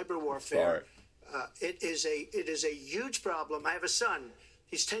and cyber warfare. It is a huge problem. I have a son.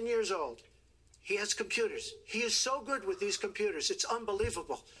 He's 10 years old. He has computers. He is so good with these computers. It's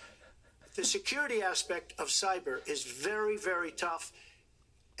unbelievable. The security aspect of cyber is very, very tough,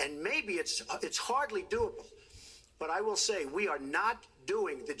 and maybe it's hardly doable. But I will say we are not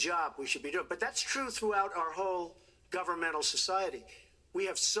doing the job we should be doing. But that's true throughout our whole governmental society. We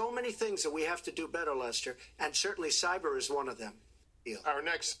have so many things that we have to do better, Lester, and certainly cyber is one of them. Our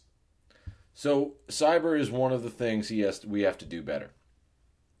next. So cyber is one of the things we have to do better.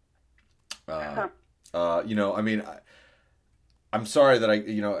 I mean, I'm sorry that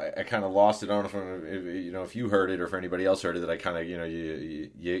I kind of lost it. I don't know if you heard it or if anybody else heard it, that I kind of,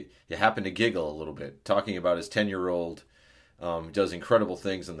 you happen to giggle a little bit talking about his 10-year-old does incredible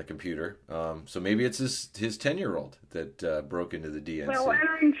things on the computer. So maybe it's his 10-year-old that broke into the DNC. Well, and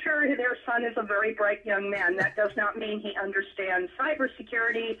I'm sure their son is a very bright young man. That does not mean he understands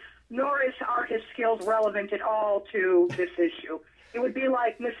cybersecurity, nor are his skills relevant at all to this issue. It would be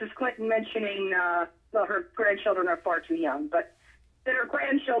like Mrs. Clinton mentioning, her grandchildren are far too young, but that her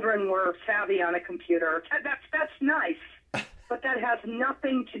grandchildren were savvy on a computer. That's nice, but that has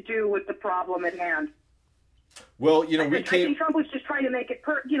nothing to do with the problem at hand. Well, I think Trump was just trying to make it,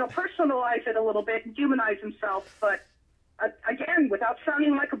 personalize it a little bit and humanize himself. But again, without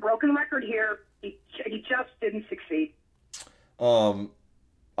sounding like a broken record here, he just didn't succeed.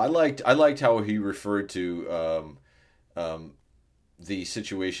 I liked how he referred to the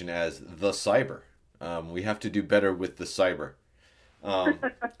situation as the cyber. We have to do better with the cyber. Band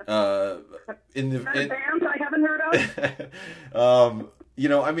I haven't heard of.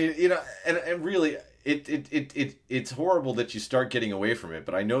 And really, it's horrible that you start getting away from it.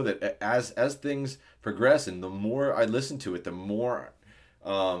 But I know that as things progress, and the more I listen to it, the more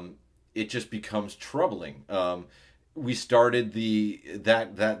it just becomes troubling. We started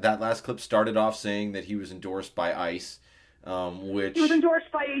that last clip started off saying that he was endorsed by ICE. Which he was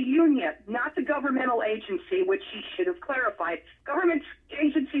endorsed by a union, not the governmental agency, which he should have clarified. Government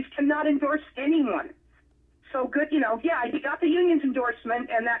agencies cannot endorse anyone. So good, he got the union's endorsement,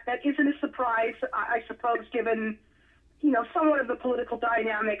 and that isn't a surprise, I suppose, given, somewhat of the political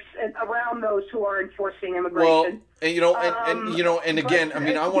dynamics around those who are enforcing immigration. Well, and again, I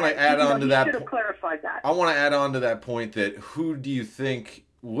mean, I want to add on to that. Should have clarified that. I want to add on to that point that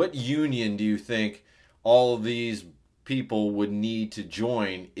what union do you think all of these people would need to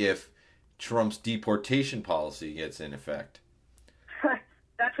join if Trump's deportation policy gets in effect?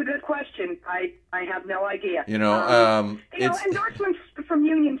 That's a good question. I have no idea. Endorsements from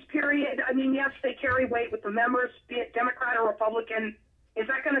unions, period. I mean, yes, they carry weight with the members, be it Democrat or Republican. Is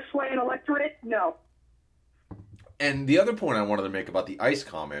that going to sway an electorate? No. And the other point I wanted to make about the ICE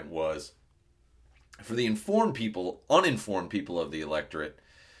comment was, for the uninformed people of the electorate,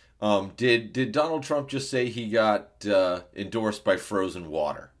 did Donald Trump just say he got endorsed by frozen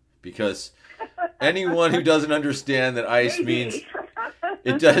water? Because anyone who doesn't understand that ICE means,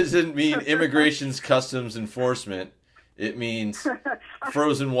 it doesn't mean Immigration's Customs Enforcement. It means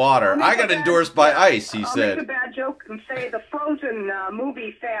frozen water. I got endorsed by ICE, he said. I'll make a bad joke and say the Frozen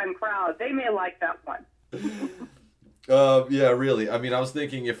movie fan crowd, they may like that one. Yeah, really. I mean, I was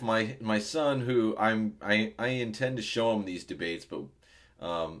thinking if my son, who I intend to show him these debates, but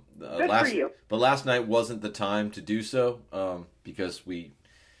last night wasn't the time to do so because we,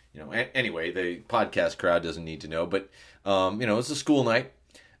 anyway, the podcast crowd doesn't need to know, but it's a school night.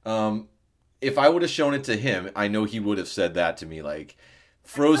 If I would have shown it to him, I know he would have said that to me, like,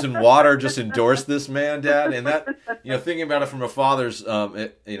 frozen water just endorsed this man, Dad. And that, thinking about it from a father's,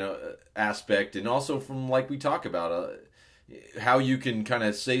 aspect, and also from, like we talk about, how you can kind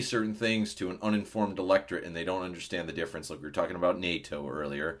of say certain things to an uninformed electorate and they don't understand the difference. Like we were talking about NATO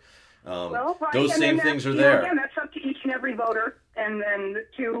earlier. Right. Those same things are there. Again, that's up to each and every voter, and then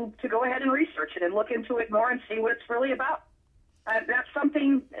to go ahead and research it and look into it more and see what it's really about. That's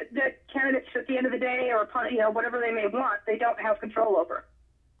something that candidates, at the end of the day, or whatever they may want, they don't have control over.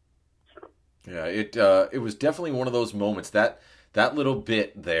 So. Yeah, it was definitely one of those moments, that little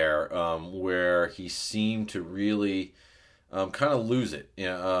bit there where he seemed to really kind of lose it.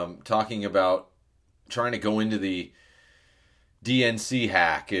 Talking about trying to go into the DNC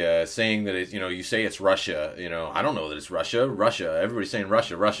hack, saying that it's, you say it's Russia. I don't know that it's Russia. Everybody's saying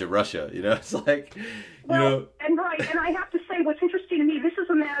Russia. It's like, And right, and I have to say, what's interesting to me, this is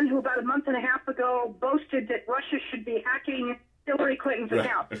a man who about a month and a half ago boasted that Russia should be hacking Hillary Clinton's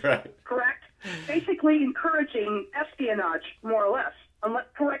account. Right. Correct? Basically encouraging espionage, more or less.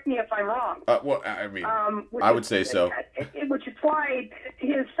 Correct me if I'm wrong. I would say so. Which is why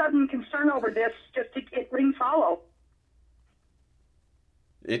his sudden concern over this it rings hollow.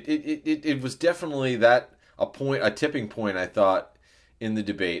 It was definitely a tipping point, I thought, in the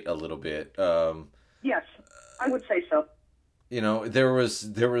debate a little bit. Yes, I would say so. There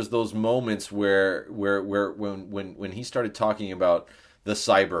was those moments where when he started talking about the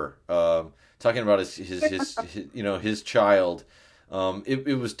cyber, talking about his child,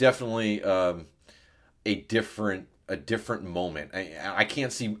 it was definitely a different moment. I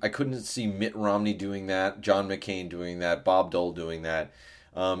couldn't see Mitt Romney doing that, John McCain doing that, Bob Dole doing that.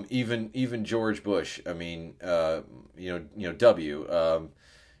 Even George Bush. I mean, he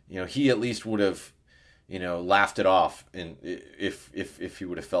at least would have, laughed it off, and if he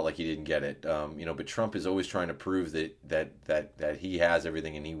would have felt like he didn't get it. But Trump is always trying to prove that he has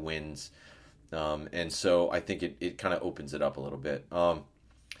everything and he wins. And so I think it kind of opens it up a little bit.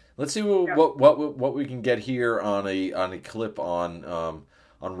 Let's see what we can get here on a clip on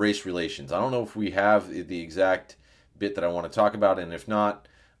race relations. I don't know if we have the exact bit that I want to talk about, and if not,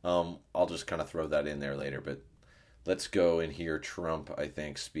 I'll just kind of throw that in there later. But let's go and hear Trump, I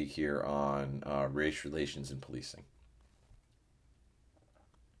think, speak here on race relations and policing.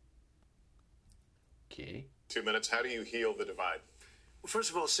 Okay. 2 minutes. How do you heal the divide? Well,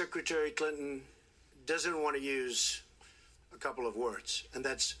 first of all, Secretary Clinton doesn't want to use a couple of words, and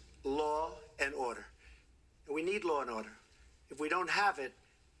that's law and order. And we need law and order. If we don't have it,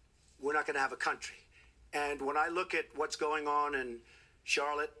 we're not going to have a country. And when I look at what's going on in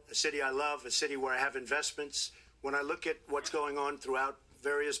Charlotte, a city I love, a city where I have investments, when I look at what's going on throughout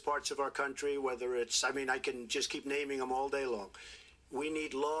various parts of our country, whether it's, I can just keep naming them all day long. We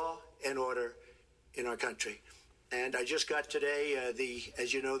need law and order in our country. And I just got today,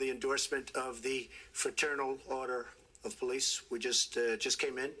 as you know, the endorsement of the Fraternal Order of Police. We just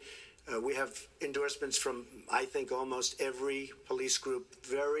came in. We have endorsements from, I think, almost every police group,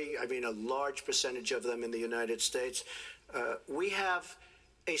 a large percentage of them in the United States. We have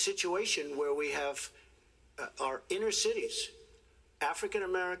a situation where we have our inner cities, African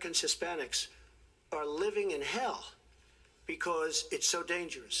Americans, Hispanics, are living in hell because it's so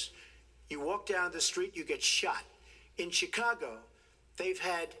dangerous. You walk down the street, you get shot. In Chicago, they've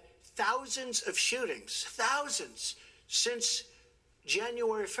had thousands of shootings, since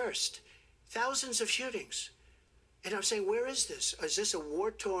January 1st. Thousands of shootings. And I'm saying, where is this? Is this a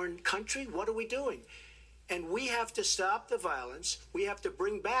war-torn country? What are we doing? And we have to stop the violence. We have to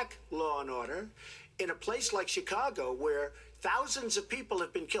bring back law and order in a place like Chicago where thousands of people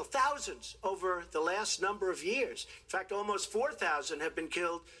have been killed, thousands over the last number of years. In fact, almost 4,000 have been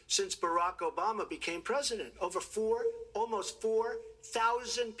killed since Barack Obama became president. Almost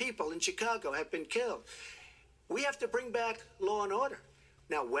 4,000 people in Chicago have been killed. We have to bring back law and order.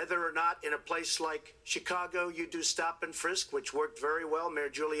 Now, whether or not in a place like Chicago you do stop and frisk, which worked very well, Mayor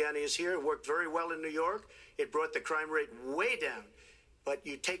Giuliani is here, it worked very well in New York. It brought the crime rate way down. But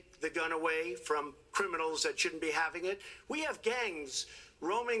you take the gun away from criminals that shouldn't be having it. We have gangs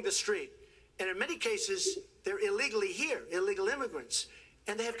roaming the street. And in many cases, they're illegally here, illegal immigrants.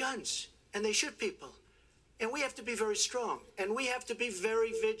 And they have guns. And they shoot people. And we have to be very strong. And we have to be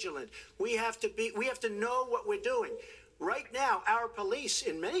very vigilant. We have to know what we're doing. Right now, our police,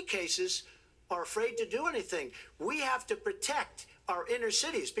 in many cases, are afraid to do anything. We have to protect our inner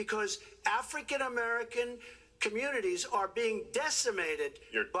cities because African American communities are being decimated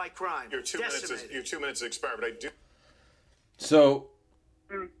by crime. Your 2 minutes expired, but I do. So,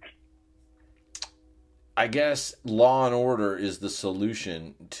 I guess law and order is the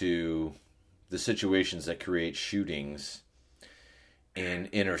solution to the situations that create shootings in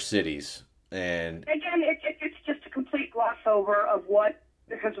inner cities. And again, it's just a complete gloss over of what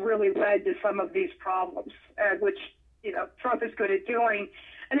has really led to some of these problems, which Trump is good at doing.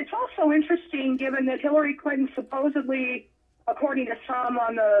 And it's also interesting, given that Hillary Clinton supposedly, according to some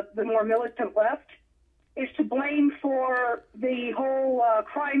on the more militant left, is to blame for the whole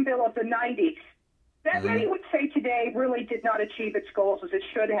crime bill of the 90s. That many would say today really did not achieve its goals as it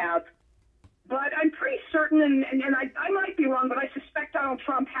should have. But I'm pretty certain, and I might be wrong, but I suspect Donald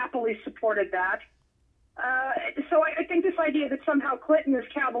Trump happily supported that. So I think this idea that somehow Clinton is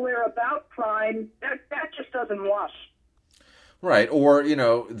cavalier about crime, that just doesn't wash. Right, or,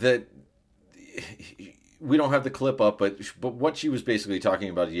 that we don't have the clip up, but what she was basically talking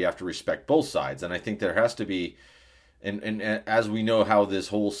about, you have to respect both sides. And I think there has to be, and as we know how this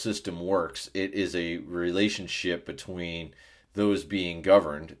whole system works, it is a relationship between those being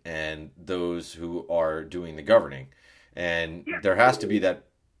governed and those who are doing the governing. And there has to be that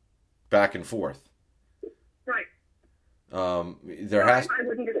back and forth. Right. I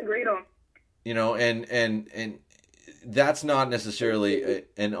wouldn't disagree at all. And that's not necessarily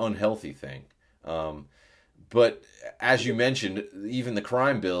an unhealthy thing. But as you mentioned, even the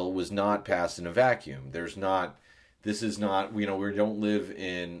crime bill was not passed in a vacuum. This is not, we don't live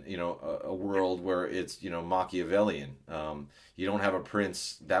in, a world where it's, Machiavellian. You don't have a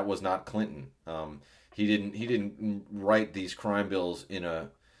prince. That was not Clinton. He didn't write these crime bills in a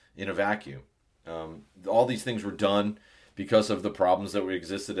vacuum. All these things were done because of the problems that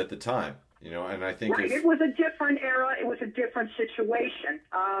existed at the time. And I think it was a different era. It was a different situation.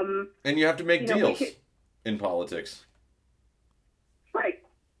 And you have to make deals in politics. Right.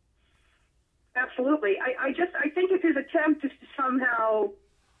 Absolutely. I think if his attempt is to somehow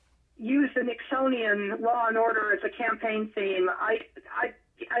use the Nixonian law and order as a campaign theme,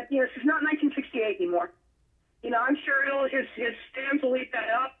 this is not 1968 anymore. I'm sure his fans will eat that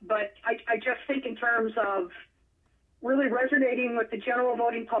up, but I just think in terms of really resonating with the general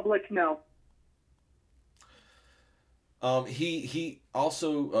voting public, no. He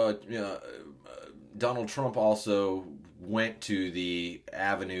also, Donald Trump also went to the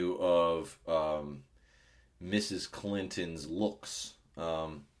avenue of Mrs. Clinton's looks.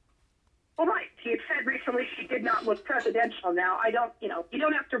 Well, right. He had said recently she did not look presidential. Now, you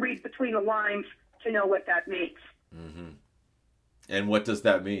don't have to read between the lines to know what that means. Mm-hmm. And what does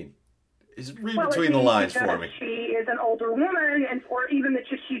that mean? Read between the lines for me. She is an older woman, or even that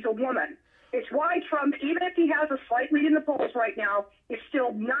she's a woman. It's why Trump, even if he has a slight lead in the polls right now, is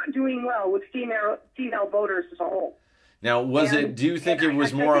still not doing well with female voters as a whole. Now, do you think it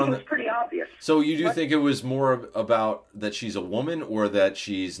was more on the... It was pretty obvious. So you do think it was more about that she's a woman or that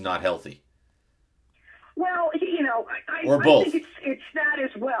she's not healthy? Well, or both. I think it's that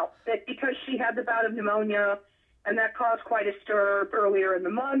as well. That because she had the bout of pneumonia, and that caused quite a stir earlier in the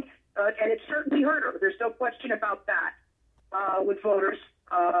month, and it certainly hurt her. There's no question about that with voters.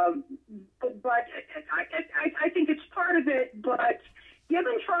 But I think it's part of it. But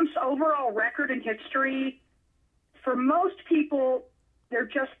given Trump's overall record and history, for most people, they're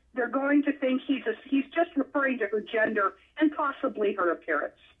going to think he's just referring to her gender and possibly her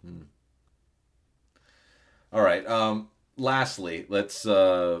appearance. Hmm. All right. Lastly, let's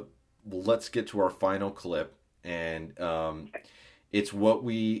get to our final clip, and it's what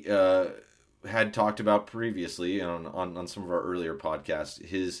we had talked about previously on some of our earlier podcasts.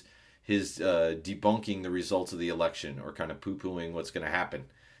 His debunking the results of the election, or kind of poo-pooing what's going to happen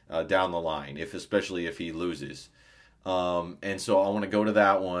down the line, especially if he loses. And so I want to go to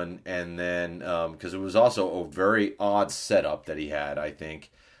that one, and then because it was also a very odd setup that he had.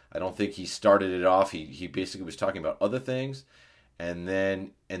 I don't think he started it off. He basically was talking about other things, and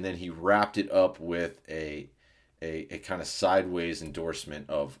then he wrapped it up with a kind of sideways endorsement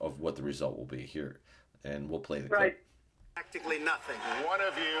of what the result will be here, and we'll play the clip. Practically nothing. One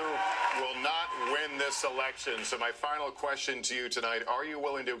of you will not win this election. So my final question to you tonight: are you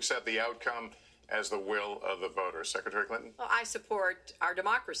willing to accept the outcome as the will of the voters? Secretary Clinton? Well, I support our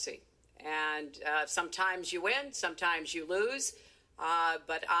democracy. And sometimes you win, sometimes you lose.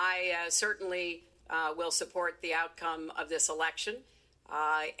 But I certainly will support the outcome of this election.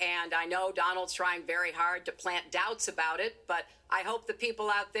 And I know Donald's trying very hard to plant doubts about it, but I hope the people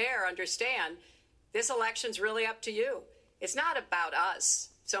out there understand this election's really up to you. It's not about us.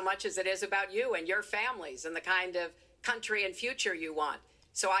 so much as it is about you and your families and the kind of country and future you want.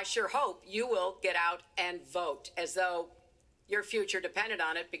 So I sure hope you will get out and vote as though your future depended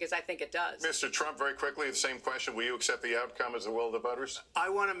on it, because I think it does. Mr. Trump, very quickly, the same question. Will you accept the outcome as the will of the voters? I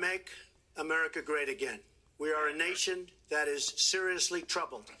want to make America great again. We are a nation that is seriously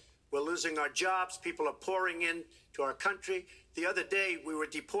troubled. We're losing our jobs. People are pouring in to our country. The other day, we were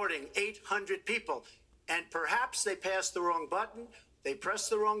deporting 800 people, and perhaps they passed the wrong button, they pressed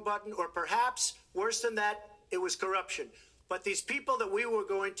the wrong button, or perhaps, worse than that, it was corruption. But these people that we were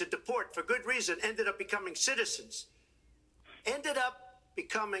going to deport for good reason ended up becoming citizens. And it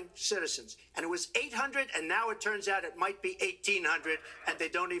was 800, and now it turns out it might be 1,800, and they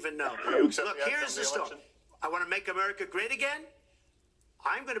don't even know. Look, here's the story. I want to make America great again.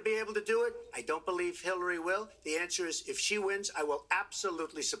 I'm going to be able to do it. I don't believe Hillary will. The answer is, if she wins, I will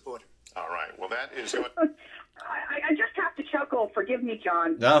absolutely support her. All right. Well, that is... I just have to chuckle. Forgive me,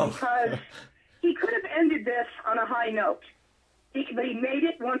 John. No. Because he could have ended this on a high note. But he made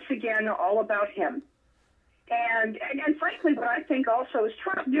it, once again, all about him. And frankly, what I think also is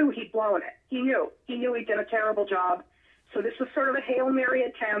Trump knew he'd blown it. He knew he did a terrible job. So this was sort of a Hail Mary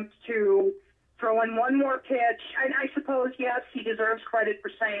attempt to throw in one more pitch. And I suppose, yes, he deserves credit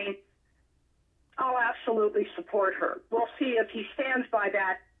for saying, I'll absolutely support her. We'll see if he stands by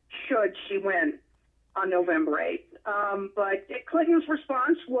that should she win on November 8th. But Clinton's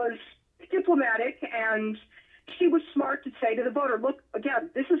response was diplomatic, and she was smart to say to the voter, look, again,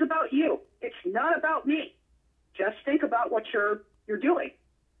 this is about you. It's not about me. Just think about what you're doing.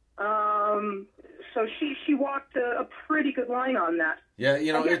 So she walked a pretty good line on that. Yeah,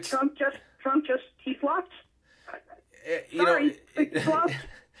 you know, it's Trump just he flopped. Sorry, he flopped.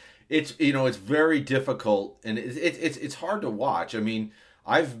 It's it's very difficult, and it's hard to watch. I mean,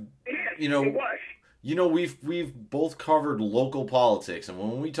 we've both covered local politics, and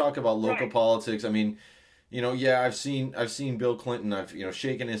when we talk about local politics, I mean, I've seen Bill Clinton. I've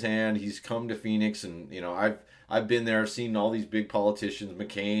shaken his hand. He's come to Phoenix, and I've been there. I've seen all these big politicians,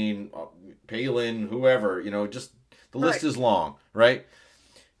 McCain, Palin, whoever. Just the list is long, right?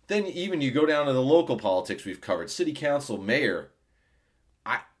 Then even you go down to the local politics we've covered, city council, mayor.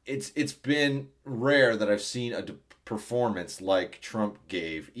 It's been rare that I've seen a performance like Trump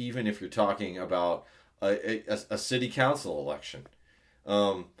gave, even if you're talking about a city council election.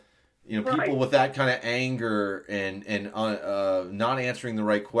 People with that kind of anger and not answering the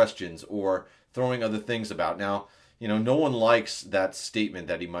right questions or throwing other things about. Now, no one likes that statement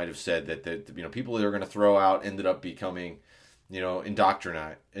that he might have said that people that are going to throw out ended up becoming,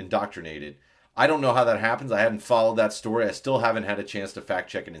 indoctrinated. I don't know how that happens. I haven't followed that story. I still haven't had a chance to fact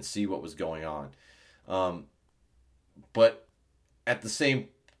check it and see what was going on. But at the same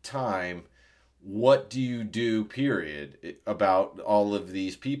time, what do you do, period, about all of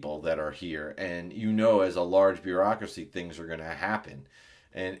these people that are here? And as a large bureaucracy, things are going to happen.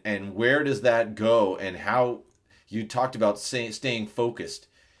 And where does that go? And how you talked about staying focused.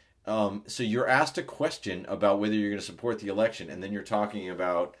 So you're asked a question about whether you're going to support the election, and then you're talking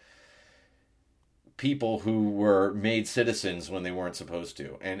about people who were made citizens when they weren't supposed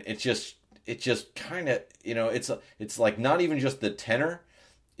to. And it just kind of, it's like not even just the tenor.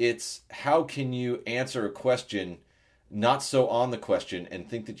 It's how can you answer a question not so on the question and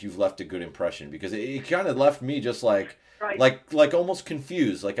think that you've left a good impression? Because it kind of left me just like almost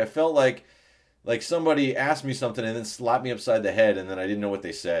confused. Like I felt like somebody asked me something and then slapped me upside the head, and then I didn't know what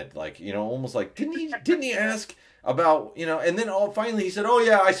they said. Like, almost like didn't he ask about, and then finally he said, "Oh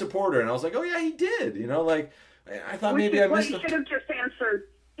yeah, I support her," and I was like, "Oh yeah, he did." I thought maybe I missed. He should have just answered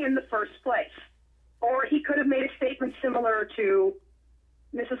in the first place, or he could have made a statement similar to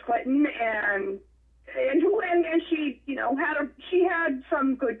Mrs. Clinton, and she had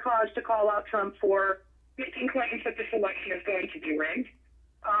some good cause to call out Trump for making claims that this election is going to be rigged.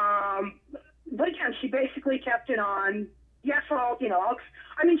 But again, she basically kept it on. Yes,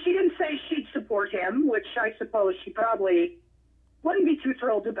 she didn't say she'd support him, which I suppose she probably wouldn't be too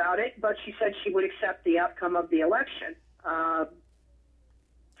thrilled about it, but she said she would accept the outcome of the election. But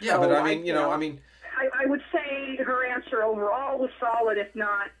I would say her answer overall was solid, if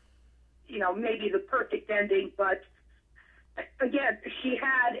not, maybe the perfect ending. But again, she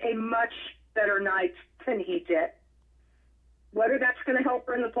had a much better night than he did. Whether that's going to help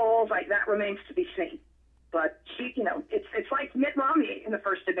her in the polls, that remains to be seen. But she, it's like Mitt Romney in the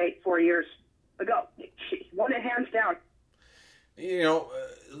first debate 4 years ago. She won it hands down.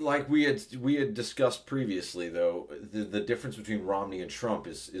 Like we had discussed previously, though, the difference between Romney and Trump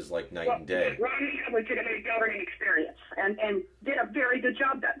is like night and day. Romney had legitimate governing experience and did a very good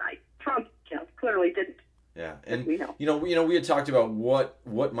job that night. Trump, clearly didn't. Yeah, And we know. We had talked about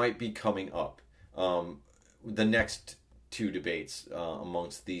what might be coming up. The next two debates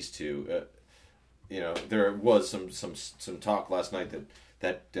amongst these two. There was some talk last night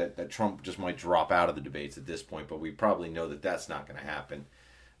that Trump just might drop out of the debates at this point, but we probably know that that's not going to happen.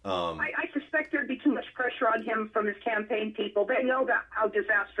 I suspect there'd be too much pressure on him from his campaign people. They know that how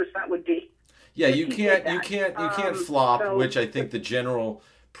disastrous that would be. Yeah, you can't flop, which I think the general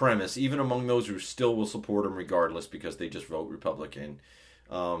premise, even among those who still will support him regardless because they just vote Republican,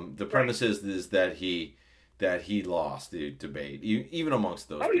 the premise is that he lost the debate, even amongst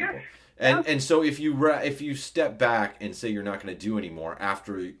those people. Yeah. And so if you step back and say you're not going to do anymore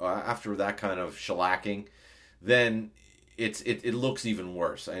after that kind of shellacking, then it looks even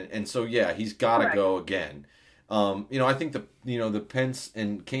worse. And so yeah, he's got to go again. I think the Pence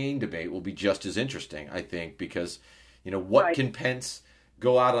and Kaine debate will be just as interesting. I think because what can Pence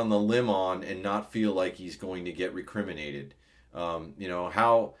go out on the limb on and not feel like he's going to get recriminated?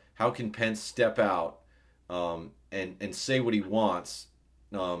 How can Pence step out and say what he wants?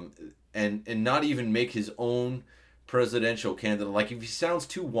 And not even make his own presidential candidate. Like, if he sounds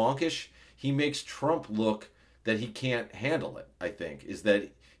too wonkish, he makes Trump look that he can't handle it, I think, is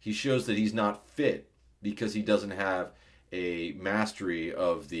that he shows that he's not fit because he doesn't have a mastery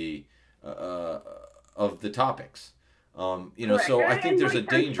of the topics. So I think there's a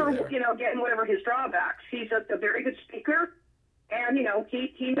danger there. Getting whatever his drawbacks. He's a very good speaker, and,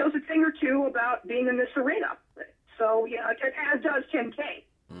 he knows a thing or two about being in this arena. So, as does Tim Kaine.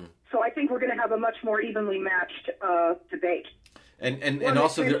 So I think we're going to have a much more evenly matched debate. And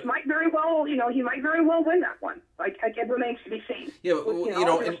also there might very well, he might very well win that one. It remains to be seen. Yeah,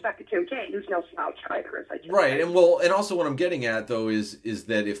 all with respect to Tim Kaine, who's no slouch either, as I just right, said. and also what I'm getting at though is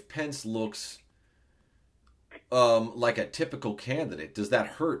that if Pence looks like a typical candidate, does that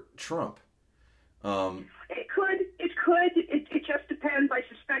hurt Trump? It could. It just depends. I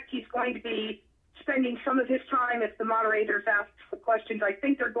suspect he's going to be spending some of his time, if the moderators ask the questions, I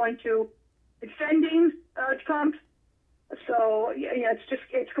think they're going to defending Trump. So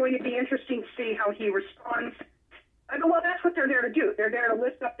it's going to be interesting to see how he responds. Well, that's what they're there to do. They're there to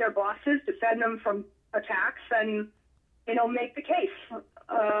lift up their bosses, defend them from attacks, and make the case.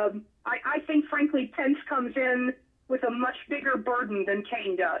 I think, frankly, Pence comes in with a much bigger burden than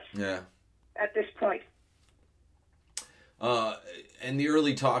Kaine does. Yeah. At this point. And the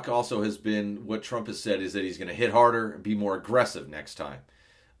early talk also has been what Trump has said is that he's going to hit harder and be more aggressive next time.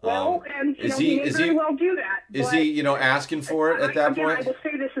 Well, and he may very well do that. Is he, asking for it at that point? I will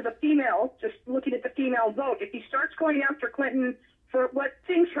say this as a female, just looking at the female vote. If he starts going after Clinton for what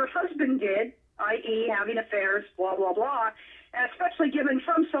things her husband did, i.e. having affairs, blah, blah, blah, and especially given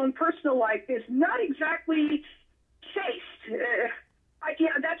Trump's own personal life is not exactly chaste. I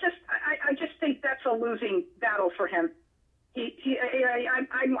just think that's a losing battle for him.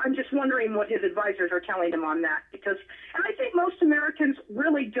 I'm just wondering what his advisors are telling him on that, and I think most Americans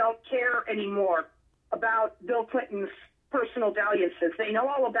really don't care anymore about Bill Clinton's personal dalliances. They know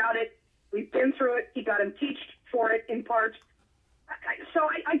all about it. We've been through it. He got impeached for it in part. I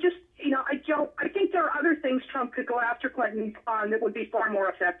think there are other things Trump could go after Clinton on that would be far more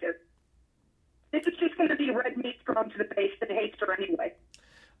effective. If it's just going to be red meat thrown to the base that hates her anyway.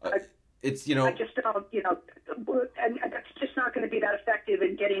 I just don't, and that's just not going to be that effective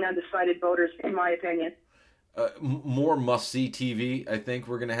in getting undecided voters, in my opinion. More must-see TV, I think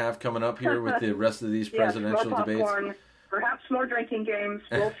we're going to have coming up here with the rest of these presidential more popcorn, debates. Perhaps more drinking games.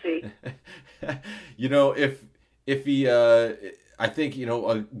 We'll see. If he, I think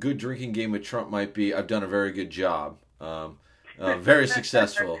a good drinking game with Trump might be, I've done a very good job, very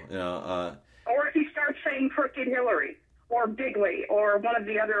successful. Or if he starts saying crooked Hillary. Or bigly, or one of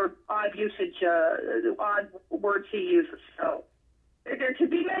the other odd words he uses. So there could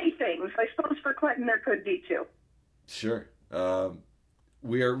be many things. I suppose for Clinton there could be too. Sure.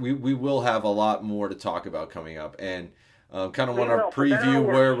 We will have a lot more to talk about coming up, and kind of want to preview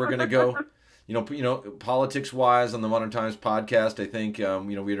where we're going to go. Politics wise on the Modern Times podcast. I think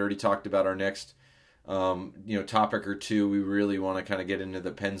we had already talked about our next topic or two. We really want to kind of get into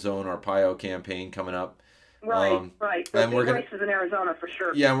the Penzone Arpaio campaign coming up. Right. And we're going races in Arizona for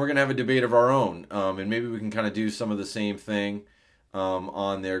sure. Yeah, and we're going to have a debate of our own, and maybe we can kind of do some of the same thing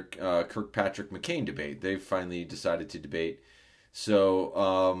on their Kirkpatrick McCain debate. They've finally decided to debate,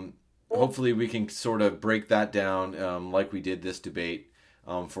 so hopefully we can sort of break that down like we did this debate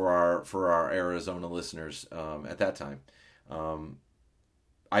for our Arizona listeners at that time.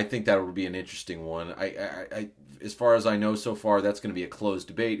 I think that would be an interesting one. I as far as I know so far, that's going to be a closed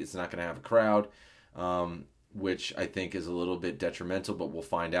debate. It's not going to have a crowd. Which I think is a little bit detrimental, but we'll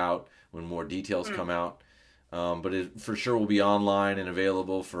find out when more details come out. but it for sure will be online and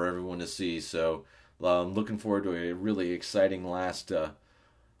available for everyone to see. So I'm looking forward to a really exciting last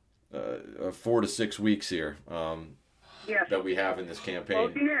 4 to 6 weeks here that we have in this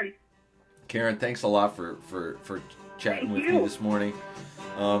campaign. Karen, thanks a lot for chatting with me this morning.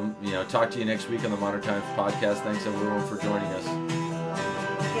 Talk to you next week on the Modern Times podcast. Thanks everyone for joining us.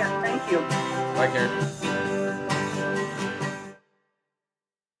 Yes, thank you. Bye, Karen.